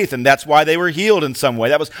had faith, and that's why they were healed in some way.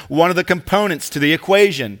 That was one of the components to the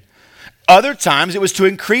equation. Other times it was to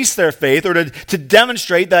increase their faith or to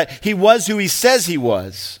demonstrate that he was who he says he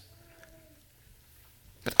was.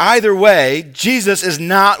 But either way, Jesus is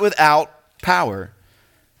not without power.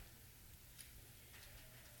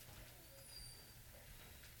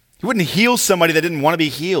 He wouldn't heal somebody that didn't want to be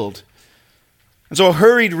healed. And so a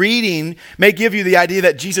hurried reading may give you the idea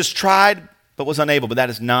that Jesus tried but was unable, but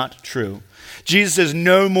that is not true. Jesus is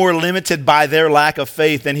no more limited by their lack of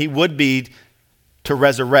faith than he would be to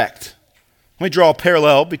resurrect. Let me draw a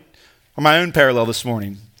parallel, or my own parallel this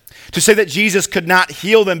morning. To say that Jesus could not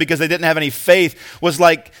heal them because they didn't have any faith was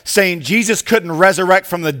like saying Jesus couldn't resurrect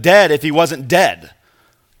from the dead if he wasn't dead.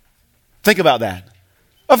 Think about that.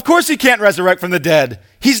 Of course he can't resurrect from the dead.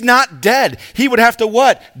 He's not dead. He would have to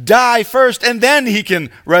what? Die first, and then he can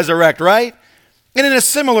resurrect, right? And in a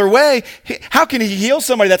similar way, how can he heal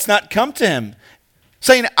somebody that's not come to him?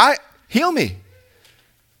 Saying, heal me.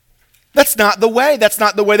 That's not the way. That's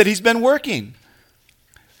not the way that he's been working.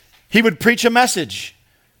 He would preach a message.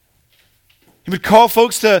 He would call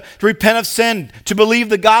folks to repent of sin, to believe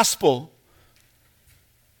the gospel.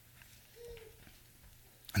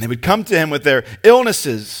 And they would come to him with their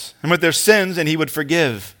illnesses and with their sins, and he would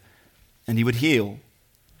forgive and he would heal.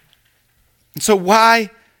 And so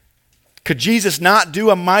why could Jesus not do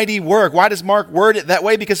a mighty work? Why does Mark word it that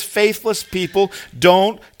way? Because faithless people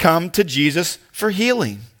don't come to Jesus for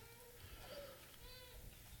healing.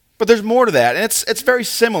 But there's more to that, and it's very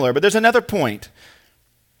similar, but there's another point.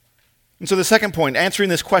 And so the second point, answering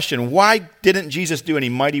this question, why didn't Jesus do any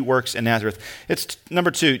mighty works in Nazareth? It's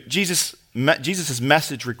number two, Jesus'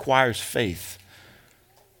 message requires faith.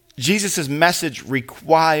 Jesus' message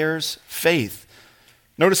requires faith.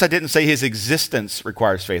 Notice I didn't say his existence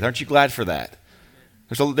requires faith. Aren't you glad for that?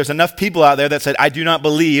 There's enough people out there that said, I do not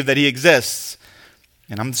believe that he exists.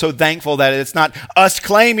 And I'm so thankful that it's not us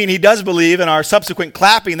claiming he does believe and our subsequent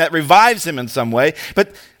clapping that revives him in some way.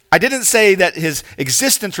 But I didn't say that his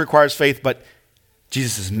existence requires faith, but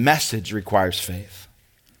Jesus' message requires faith.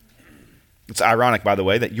 It's ironic, by the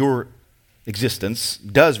way, that your existence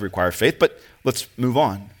does require faith, but let's move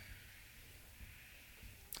on.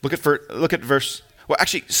 Look at verse, well,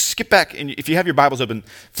 actually, skip back, and if you have your Bibles open,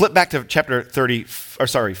 flip back to chapter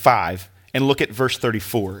 5, and look at verse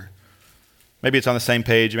 34. Maybe it's on the same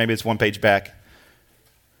page, maybe it's one page back.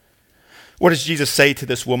 What does Jesus say to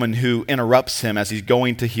this woman who interrupts him as he's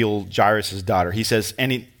going to heal Jairus' daughter? He says,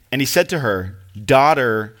 and he said to her,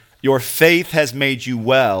 "Daughter, your faith has made you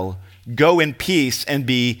well. Go in peace and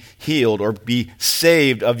be healed," or be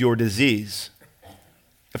saved of your disease.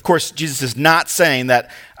 Of course, Jesus is not saying that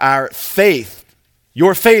our faith,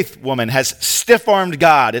 your faith, woman, has stiff-armed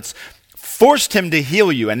God. It's forced him to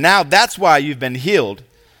heal you, and now that's why you've been healed.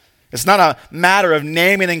 It's not a matter of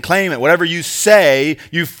name it and claim it. Whatever you say,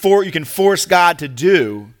 you can force God to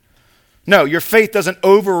do. No, your faith doesn't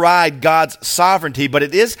override God's sovereignty, but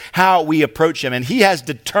it is how we approach him, and he has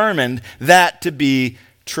determined that to be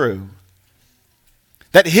true.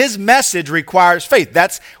 That his message requires faith.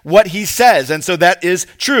 That's what he says, and so that is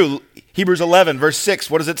true. Hebrews 11, verse 6,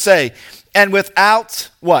 what does it say? And without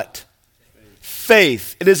what?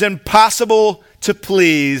 Faith. It is impossible to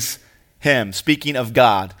please him. Speaking of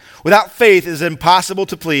God. Without faith, it is impossible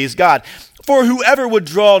to please God. For whoever would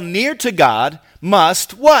draw near to God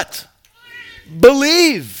must what?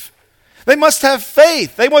 Believe. They must have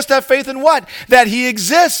faith. They must have faith in what? That he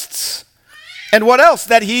exists. And what else?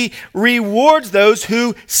 That he rewards those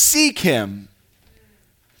who seek him,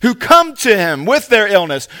 who come to him with their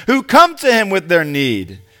illness, who come to him with their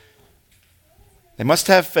need. They must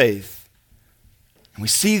have faith. And we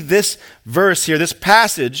see this verse here, this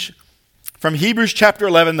passage from Hebrews chapter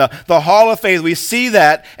 11, the hall of faith. We see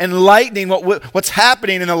that enlightening what's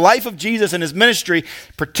happening in the life of Jesus and his ministry,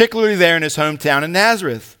 particularly there in his hometown in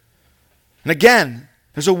Nazareth. And again,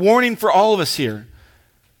 there's a warning for all of us here.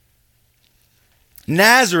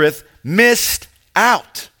 Nazareth missed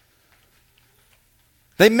out.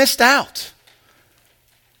 They missed out.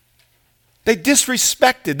 They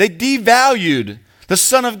disrespected, they devalued the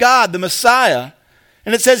Son of God, the Messiah.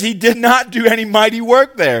 And it says he did not do any mighty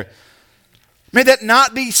work there. May that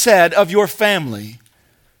not be said of your family.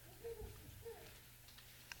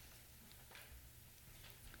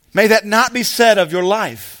 May that not be said of your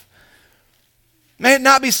life. May it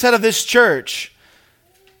not be said of this church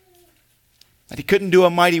that he couldn't do a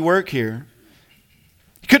mighty work here.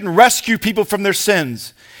 He couldn't rescue people from their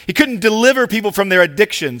sins. He couldn't deliver people from their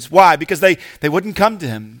addictions. Why? Because they wouldn't come to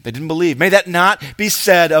him. They didn't believe. May that not be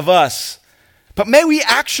said of us. But may we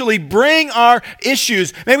actually bring our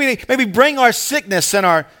issues, maybe bring our sickness and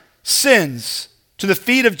our sins to the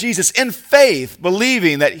feet of Jesus in faith,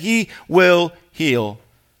 believing that he will heal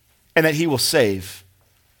and that he will save.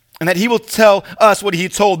 And that he will tell us what he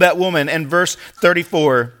told that woman in verse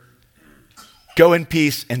 34. Go in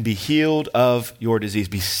peace and be healed of your disease.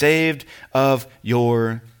 Be saved of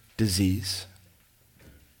your disease.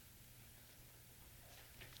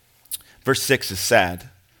 Verse 6 is sad.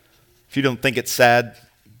 If you don't think it's sad,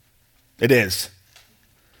 it is.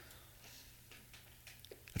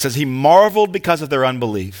 It says, he marveled because of their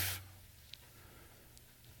unbelief.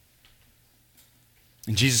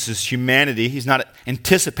 In Jesus' humanity, he's not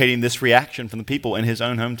anticipating this reaction from the people in his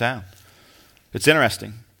own hometown. It's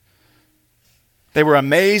interesting. They were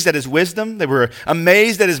amazed at his wisdom. They were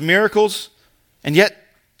amazed at his miracles. And yet,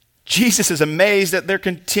 Jesus is amazed at their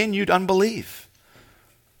continued unbelief.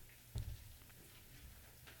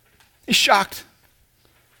 He's shocked.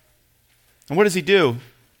 And what does he do?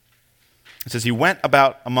 It says he went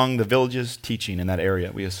about among the villages teaching in that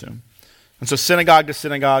area, we assume. And so synagogue to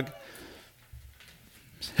synagogue,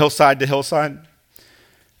 hillside to hillside,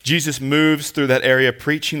 Jesus moves through that area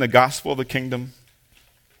preaching the gospel of the kingdom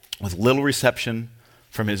with little reception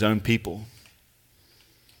from his own people.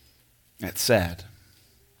 That's sad.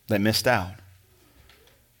 They missed out.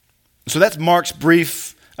 So that's Mark's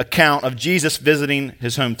brief account of Jesus visiting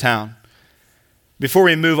his hometown. Before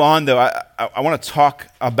we move on, though, I want to talk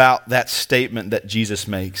about that statement that Jesus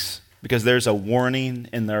makes, because there's a warning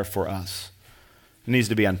in there for us. It needs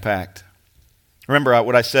to be unpacked. Remember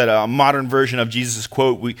what I said, a modern version of Jesus'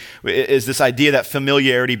 quote is this idea that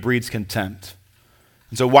familiarity breeds contempt.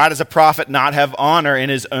 And so why does a prophet not have honor in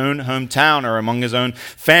his own hometown or among his own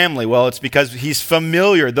family? Well, it's because he's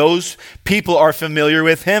familiar. Those people are familiar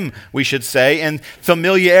with him, we should say, and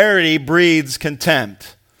familiarity breeds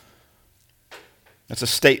contempt. That's a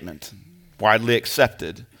statement, widely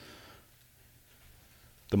accepted.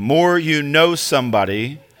 The more you know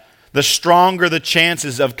somebody, the stronger the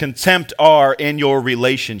chances of contempt are in your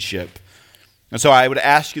relationship. And so I would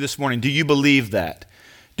ask you this morning, do you believe that?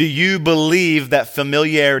 Do you believe that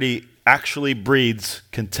familiarity actually breeds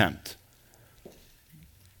contempt?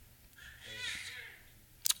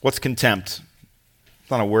 What's contempt? It's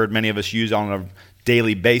not a word many of us use on a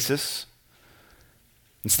daily basis.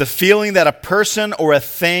 It's the feeling that a person or a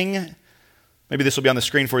thing, maybe this will be on the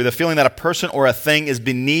screen for you, the feeling that a person or a thing is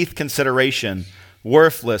beneath consideration,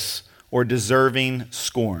 worthless, or deserving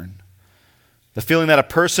scorn. The feeling that a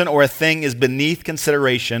person or a thing is beneath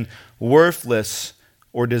consideration, worthless,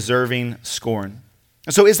 or deserving scorn.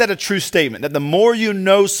 And so is that a true statement? That the more you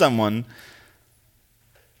know someone,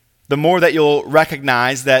 the more that you'll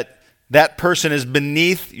recognize that that person is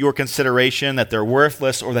beneath your consideration, that they're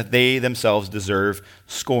worthless, or that they themselves deserve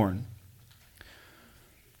scorn.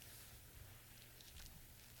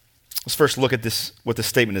 Let's first look at this, what the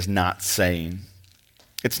statement is not saying.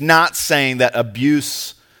 It's not saying that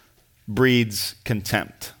abuse breeds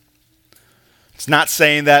contempt. It's not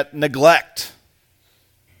saying that neglect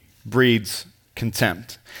breeds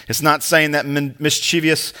contempt. It's not saying that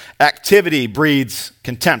mischievous activity breeds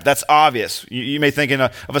contempt. That's obvious. You may think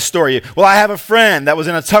of a story. Well, I have a friend that was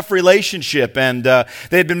in a tough relationship, and they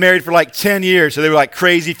had been married for like 10 years, so they were like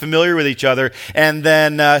crazy familiar with each other, and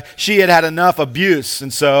then she had had enough abuse,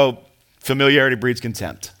 and so familiarity breeds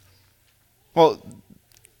contempt. Well,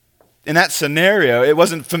 in that scenario, it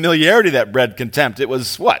wasn't familiarity that bred contempt. It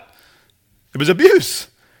was what? It was abuse.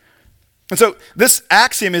 And so this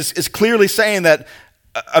axiom is clearly saying that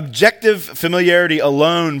objective familiarity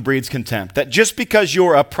alone breeds contempt. That just because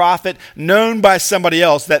you're a prophet known by somebody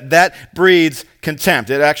else, that breeds contempt.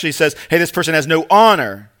 It actually says, hey, this person has no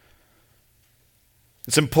honor.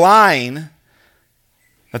 It's implying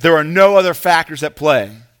that there are no other factors at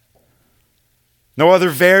play. No other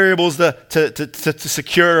variables to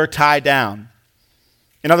secure or tie down.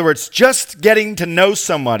 In other words, just getting to know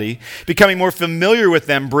somebody, becoming more familiar with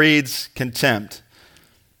them breeds contempt.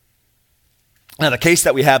 Now, the case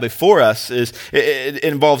that we have before us is it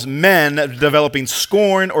involves men developing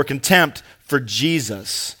scorn or contempt for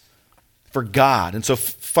Jesus, for God. And so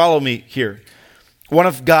follow me here. One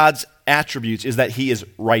of God's attributes is that he is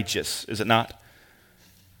righteous, is it not?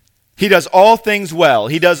 He does all things well.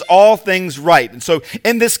 He does all things right. And so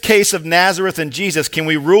in this case of Nazareth and Jesus, can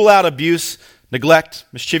we rule out abuse, neglect,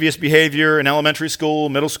 mischievous behavior in elementary school,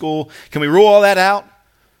 middle school? Can we rule all that out?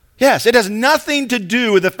 Yes, it has nothing to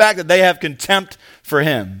do with the fact that they have contempt for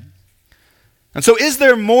him. And so is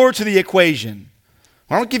there more to the equation?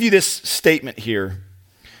 Well, I'll give you this statement here.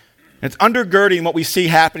 It's undergirding what we see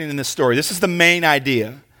happening in this story. This is the main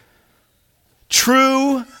idea.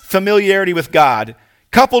 True familiarity with God,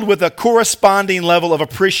 coupled with a corresponding level of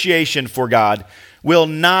appreciation for God, will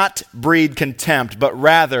not breed contempt, but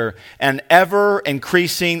rather an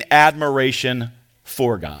ever-increasing admiration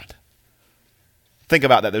for God. Think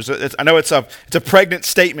about that. I know it's a pregnant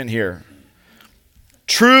statement here.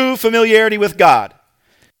 True familiarity with God,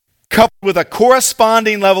 coupled with a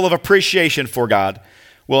corresponding level of appreciation for God,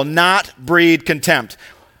 will not breed contempt.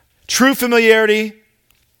 True familiarity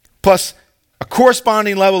plus a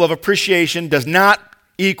corresponding level of appreciation does not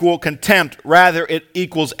equal contempt. Rather, it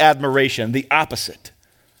equals admiration, the opposite.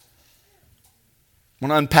 I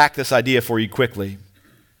want to unpack this idea for you quickly.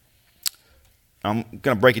 I'm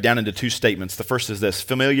going to break it down into two statements. The first is this: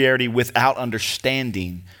 familiarity without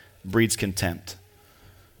understanding breeds contempt.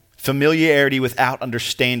 Familiarity without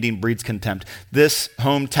understanding breeds contempt. This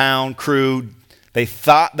hometown crew, they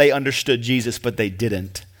thought they understood Jesus, but they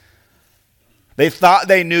didn't. They thought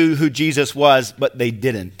they knew who Jesus was, but they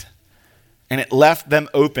didn't. And it left them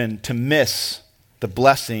open to miss the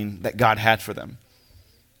blessing that God had for them.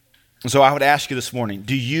 And so I would ask you this morning,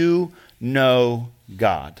 do you know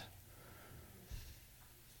God?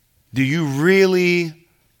 Do you really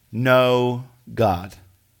know God?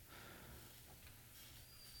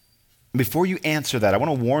 Before you answer that, I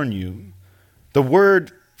want to warn you, the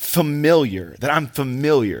word familiar, that I'm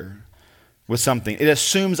familiar with something, it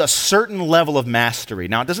assumes a certain level of mastery.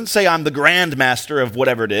 Now, it doesn't say I'm the grand master of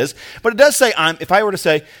whatever it is, but it does say, if I were to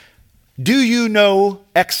say, do you know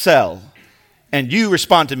Excel? And you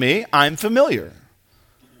respond to me, I'm familiar.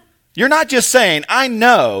 You're not just saying, I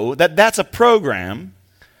know that that's a program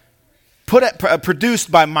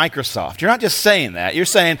produced by Microsoft. You're not just saying that. You're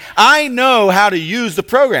saying, I know how to use the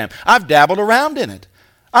program. I've dabbled around in it.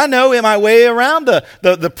 I know my way around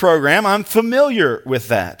the program. I'm familiar with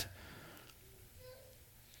that.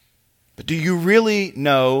 But do you really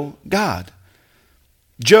know God?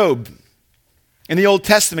 Job, in the Old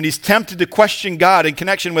Testament, he's tempted to question God in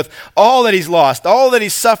connection with all that he's lost, all that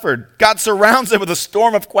he's suffered. God surrounds him with a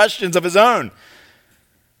storm of questions of his own.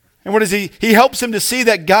 And what does he? He helps him to see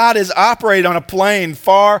that God is operating on a plane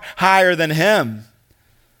far higher than him.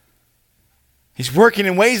 He's working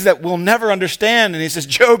in ways that we'll never understand. And he says,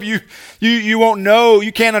 Job, you won't know,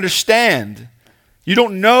 you can't understand. You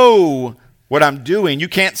don't know what I'm doing. You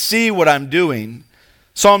can't see what I'm doing.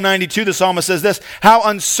 Psalm 92, the psalmist says this: how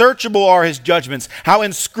unsearchable are his judgments, how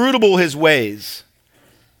inscrutable his ways.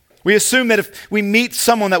 We assume that if we meet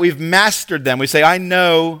someone that we've mastered them, we say, I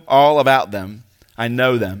know all about them. I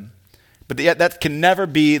know them. But yet that can never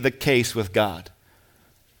be the case with God.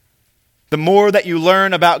 The more that you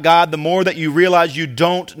learn about God, the more that you realize you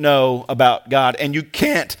don't know about God and you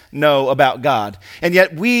can't know about God. And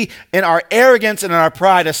yet we, in our arrogance and in our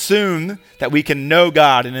pride, assume that we can know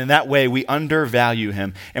God, and in that way we undervalue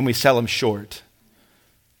him and we sell him short.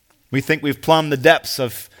 We think we've plumbed the depths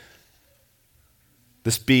of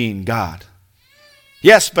this being God.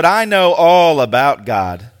 Yes, but I know all about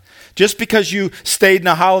God. Just because you stayed in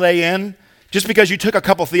a Holiday Inn, just because you took a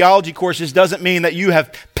couple theology courses doesn't mean that you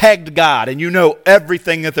have pegged God and you know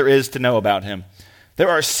everything that there is to know about him. There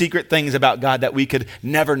are secret things about God that we could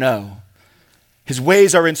never know. His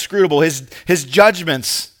ways are inscrutable. His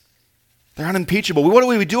judgments, they're unimpeachable. What do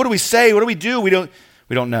we do? What do we say? What do we do? We don't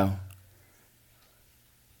know.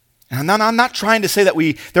 And I'm not trying to say that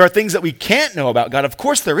there are things that we can't know about God. Of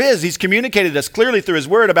course there is. He's communicated us clearly through his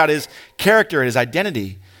word about his character and his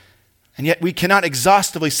identity. And yet we cannot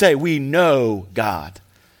exhaustively say we know God.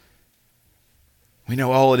 We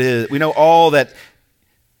know all it is. We know all that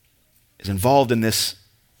is involved in this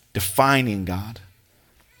defining God.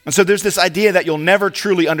 And so there's this idea that you'll never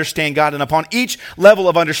truly understand God. And upon each level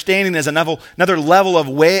of understanding is another level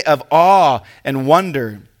of awe and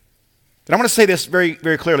wonder. But I want to say this very,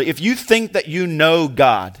 very clearly. If you think that you know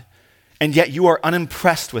God and yet you are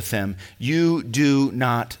unimpressed with him, you do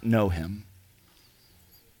not know him.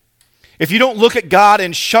 If you don't look at God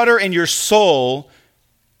and shudder in your soul,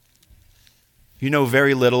 you know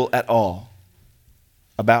very little at all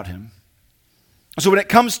about him. So when it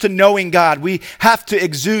comes to knowing God, we have to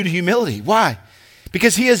exude humility. Why?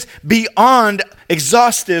 Because he is beyond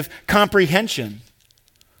exhaustive comprehension.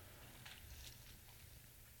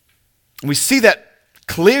 And we see that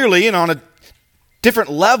clearly and on a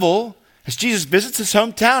different level as Jesus visits his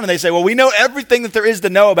hometown and they say, well, we know everything that there is to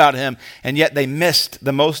know about him. And yet they missed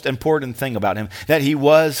the most important thing about him, that he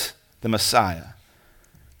was the Messiah.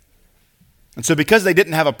 And so because they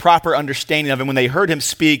didn't have a proper understanding of him, when they heard him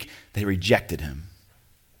speak, they rejected him.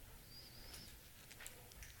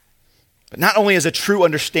 But not only is a true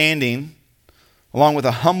understanding, along with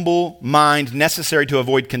a humble mind, necessary to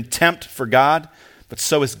avoid contempt for God, but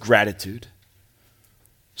so is gratitude.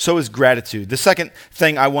 So is gratitude. The second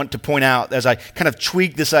thing I want to point out as I kind of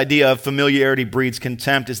tweak this idea of familiarity breeds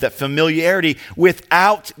contempt is that familiarity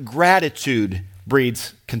without gratitude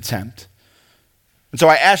breeds contempt. And so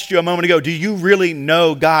I asked you a moment ago, do you really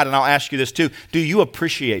know God? And I'll ask you this too. Do you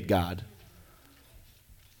appreciate God?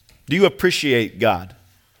 Do you appreciate God?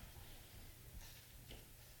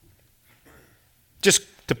 Just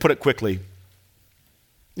to put it quickly,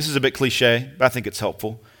 this is a bit cliche, but I think it's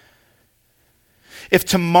helpful. If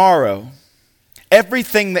tomorrow,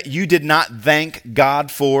 everything that you did not thank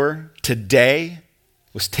God for today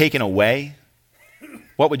was taken away,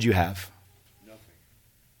 what would you have? Nothing.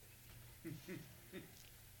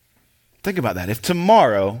 Think about that. If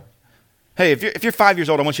tomorrow, hey, if you're 5 years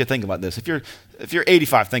old, I want you to think about this. If you're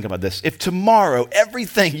 85, think about this. If tomorrow,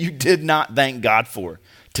 everything you did not thank God for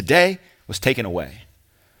today was taken away,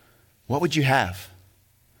 what would you have?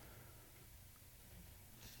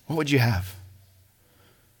 What would you have?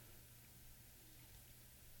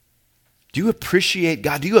 Do you appreciate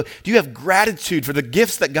God? Do you have gratitude for the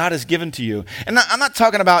gifts that God has given to you? And I'm not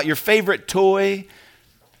talking about your favorite toy.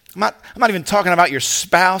 I'm not even talking about your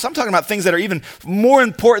spouse. I'm talking about things that are even more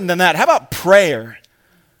important than that. How about prayer?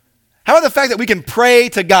 How about the fact that we can pray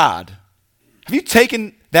to God? Have you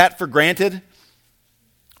taken that for granted?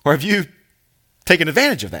 Or have you taken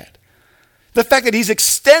advantage of that? The fact that he's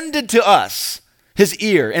extended to us his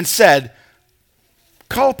ear and said,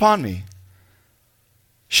 call upon me.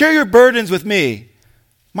 Share your burdens with me.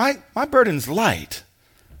 My burden's light.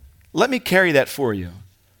 Let me carry that for you.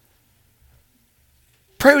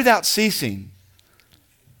 Pray without ceasing.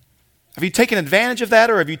 Have you taken advantage of that,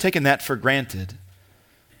 or have you taken that for granted?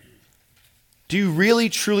 Do you really,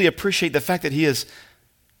 truly appreciate the fact that he's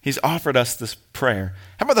offered us this prayer?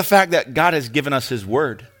 How about the fact that God has given us his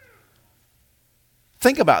word?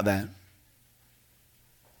 Think about that.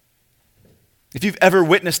 If you've ever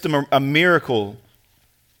witnessed a miracle,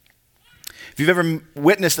 if you've ever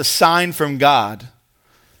witnessed a sign from God,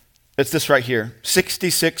 it's this right here.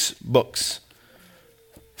 66 books,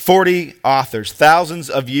 40 authors, thousands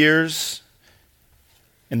of years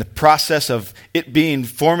in the process of it being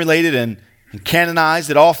formulated and canonized.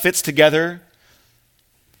 It all fits together.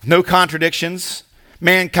 No contradictions.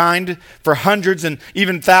 Mankind, for hundreds and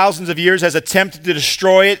even thousands of years, has attempted to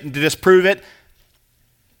destroy it and to disprove it.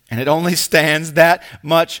 And it only stands that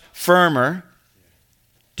much firmer.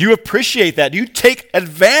 Do you appreciate that? Do you take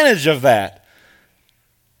advantage of that?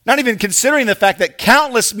 Not even considering the fact that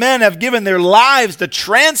countless men have given their lives to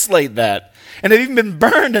translate that. And they've even been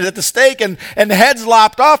burned at the stake and heads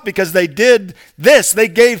lopped off because they did this. They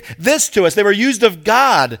gave this to us. They were used of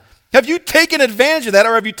God. Have you taken advantage of that,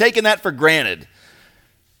 or have you taken that for granted?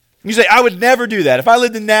 You say, I would never do that. If I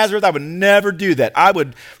lived in Nazareth, I would never do that. I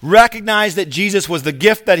would recognize that Jesus was the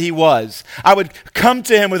gift that he was. I would come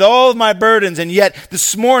to him with all of my burdens, and yet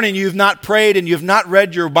this morning you've not prayed and you've not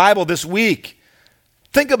read your Bible this week.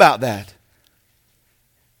 Think about that.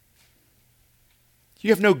 You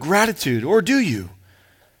have no gratitude, or do you?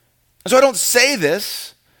 And so I don't say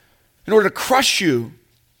this in order to crush you,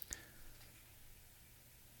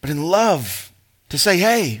 but in love to say,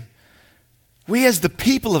 hey, we as the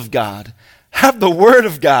people of God have the Word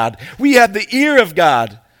of God. We have the ear of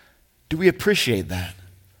God. Do we appreciate that?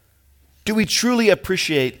 Do we truly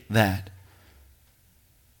appreciate that?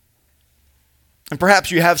 And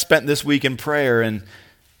perhaps you have spent this week in prayer and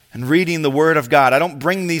reading the Word of God. I don't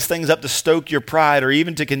bring these things up to stoke your pride or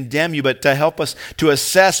even to condemn you, but to help us to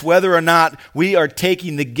assess whether or not we are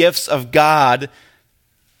taking the gifts of God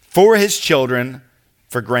for his children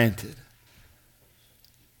for granted.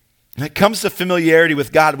 When it comes to familiarity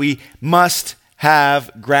with God, we must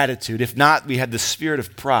have gratitude. If not, we have the spirit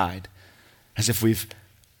of pride, as if we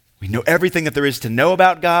know everything that there is to know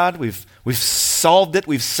about God. We've solved it.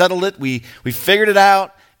 We've settled it. We've figured it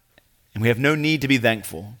out, and we have no need to be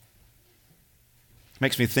thankful. It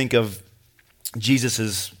makes me think of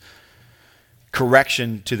Jesus'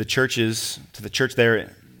 correction to the church there in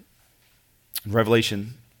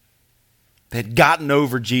Revelation. They had gotten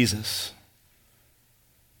over Jesus.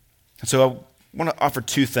 And so I want to offer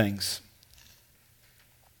two things.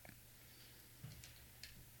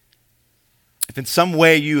 If in some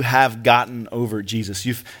way you have gotten over Jesus,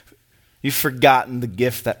 you've forgotten the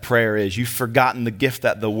gift that prayer is. You've forgotten the gift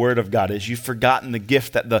that the Word of God is. You've forgotten the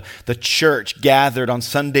gift that the church gathered on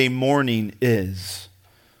Sunday morning is.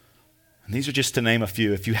 And these are just to name a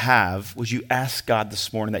few. If you have, would you ask God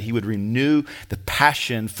this morning that he would renew the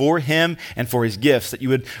passion for him and for his gifts, that you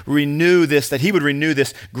would renew this, that he would renew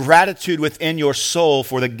this gratitude within your soul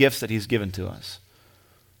for the gifts that he's given to us.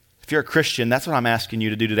 If you're a Christian, that's what I'm asking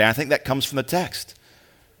you to do today. I think that comes from the text.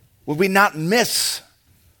 Would we not miss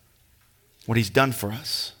what he's done for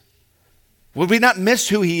us? Would we not miss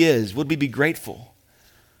who he is? Would we be grateful?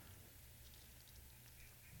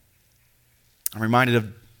 I'm reminded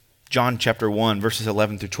of John chapter 1, verses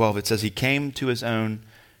 11 through 12. It says, he came to his own,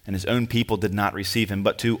 and his own people did not receive him.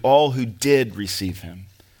 But to all who did receive him,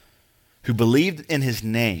 who believed in his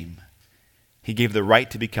name, he gave the right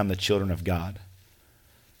to become the children of God.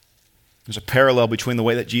 There's a parallel between the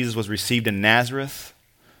way that Jesus was received in Nazareth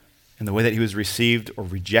and the way that he was received, or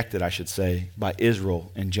rejected, I should say, by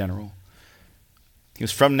Israel in general. He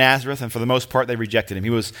was from Nazareth, and for the most part, they rejected him. He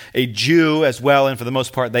was a Jew as well, and for the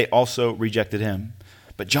most part, they also rejected him.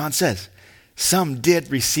 But John says, some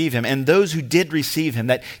did receive him, and those who did receive him,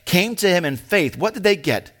 that came to him in faith, what did they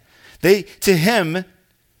get? To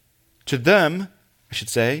them,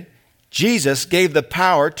 Jesus gave the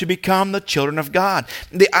power to become the children of God.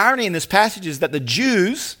 The irony in this passage is that the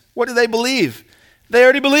Jews, what did they believe? They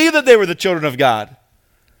already believed that they were the children of God.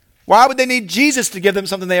 Why would they need Jesus to give them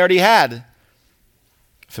something they already had?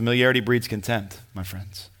 Familiarity breeds contempt, my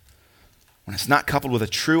friends. When it's not coupled with a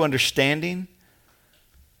true understanding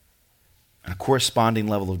and a corresponding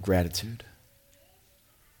level of gratitude.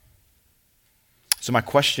 So my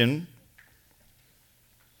question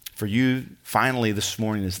for you finally this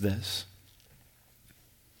morning is this.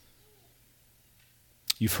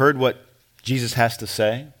 You've heard what Jesus has to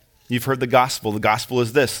say. You've heard the gospel. The gospel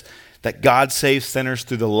is this, that God saves sinners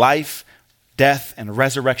through the life, death, and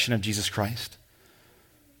resurrection of Jesus Christ.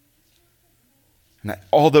 And that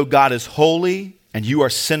although God is holy and you are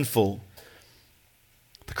sinful,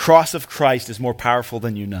 the cross of Christ is more powerful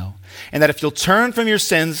than you know. And that if you'll turn from your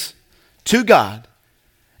sins to God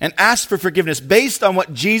and ask for forgiveness based on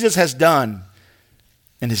what Jesus has done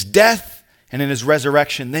in his death and in his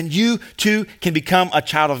resurrection, then you too can become a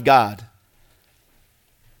child of God.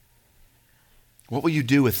 What will you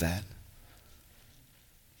do with that?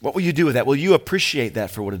 What will you do with that? Will you appreciate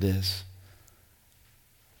that for what it is?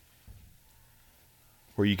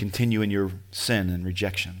 Or you continue in your sin and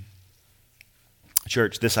rejection?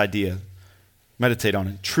 Church, this idea, meditate on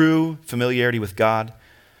it. True familiarity with God,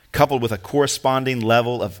 coupled with a corresponding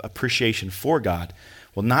level of appreciation for God,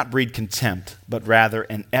 will not breed contempt, but rather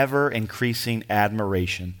an ever-increasing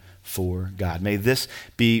admiration for God. May this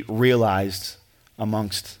be realized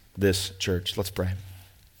amongst this church. Let's pray.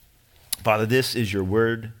 Father, this is your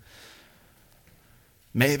word.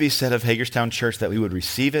 May it be said of Hagerstown Church that we would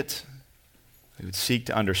receive it, We would seek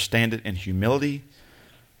to understand it in humility,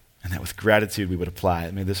 and that with gratitude we would apply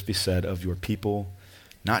it. May this be said of your people,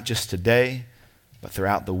 not just today, but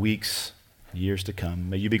throughout the weeks and years to come.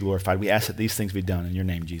 May you be glorified. We ask that these things be done in your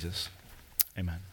name, Jesus. Amen.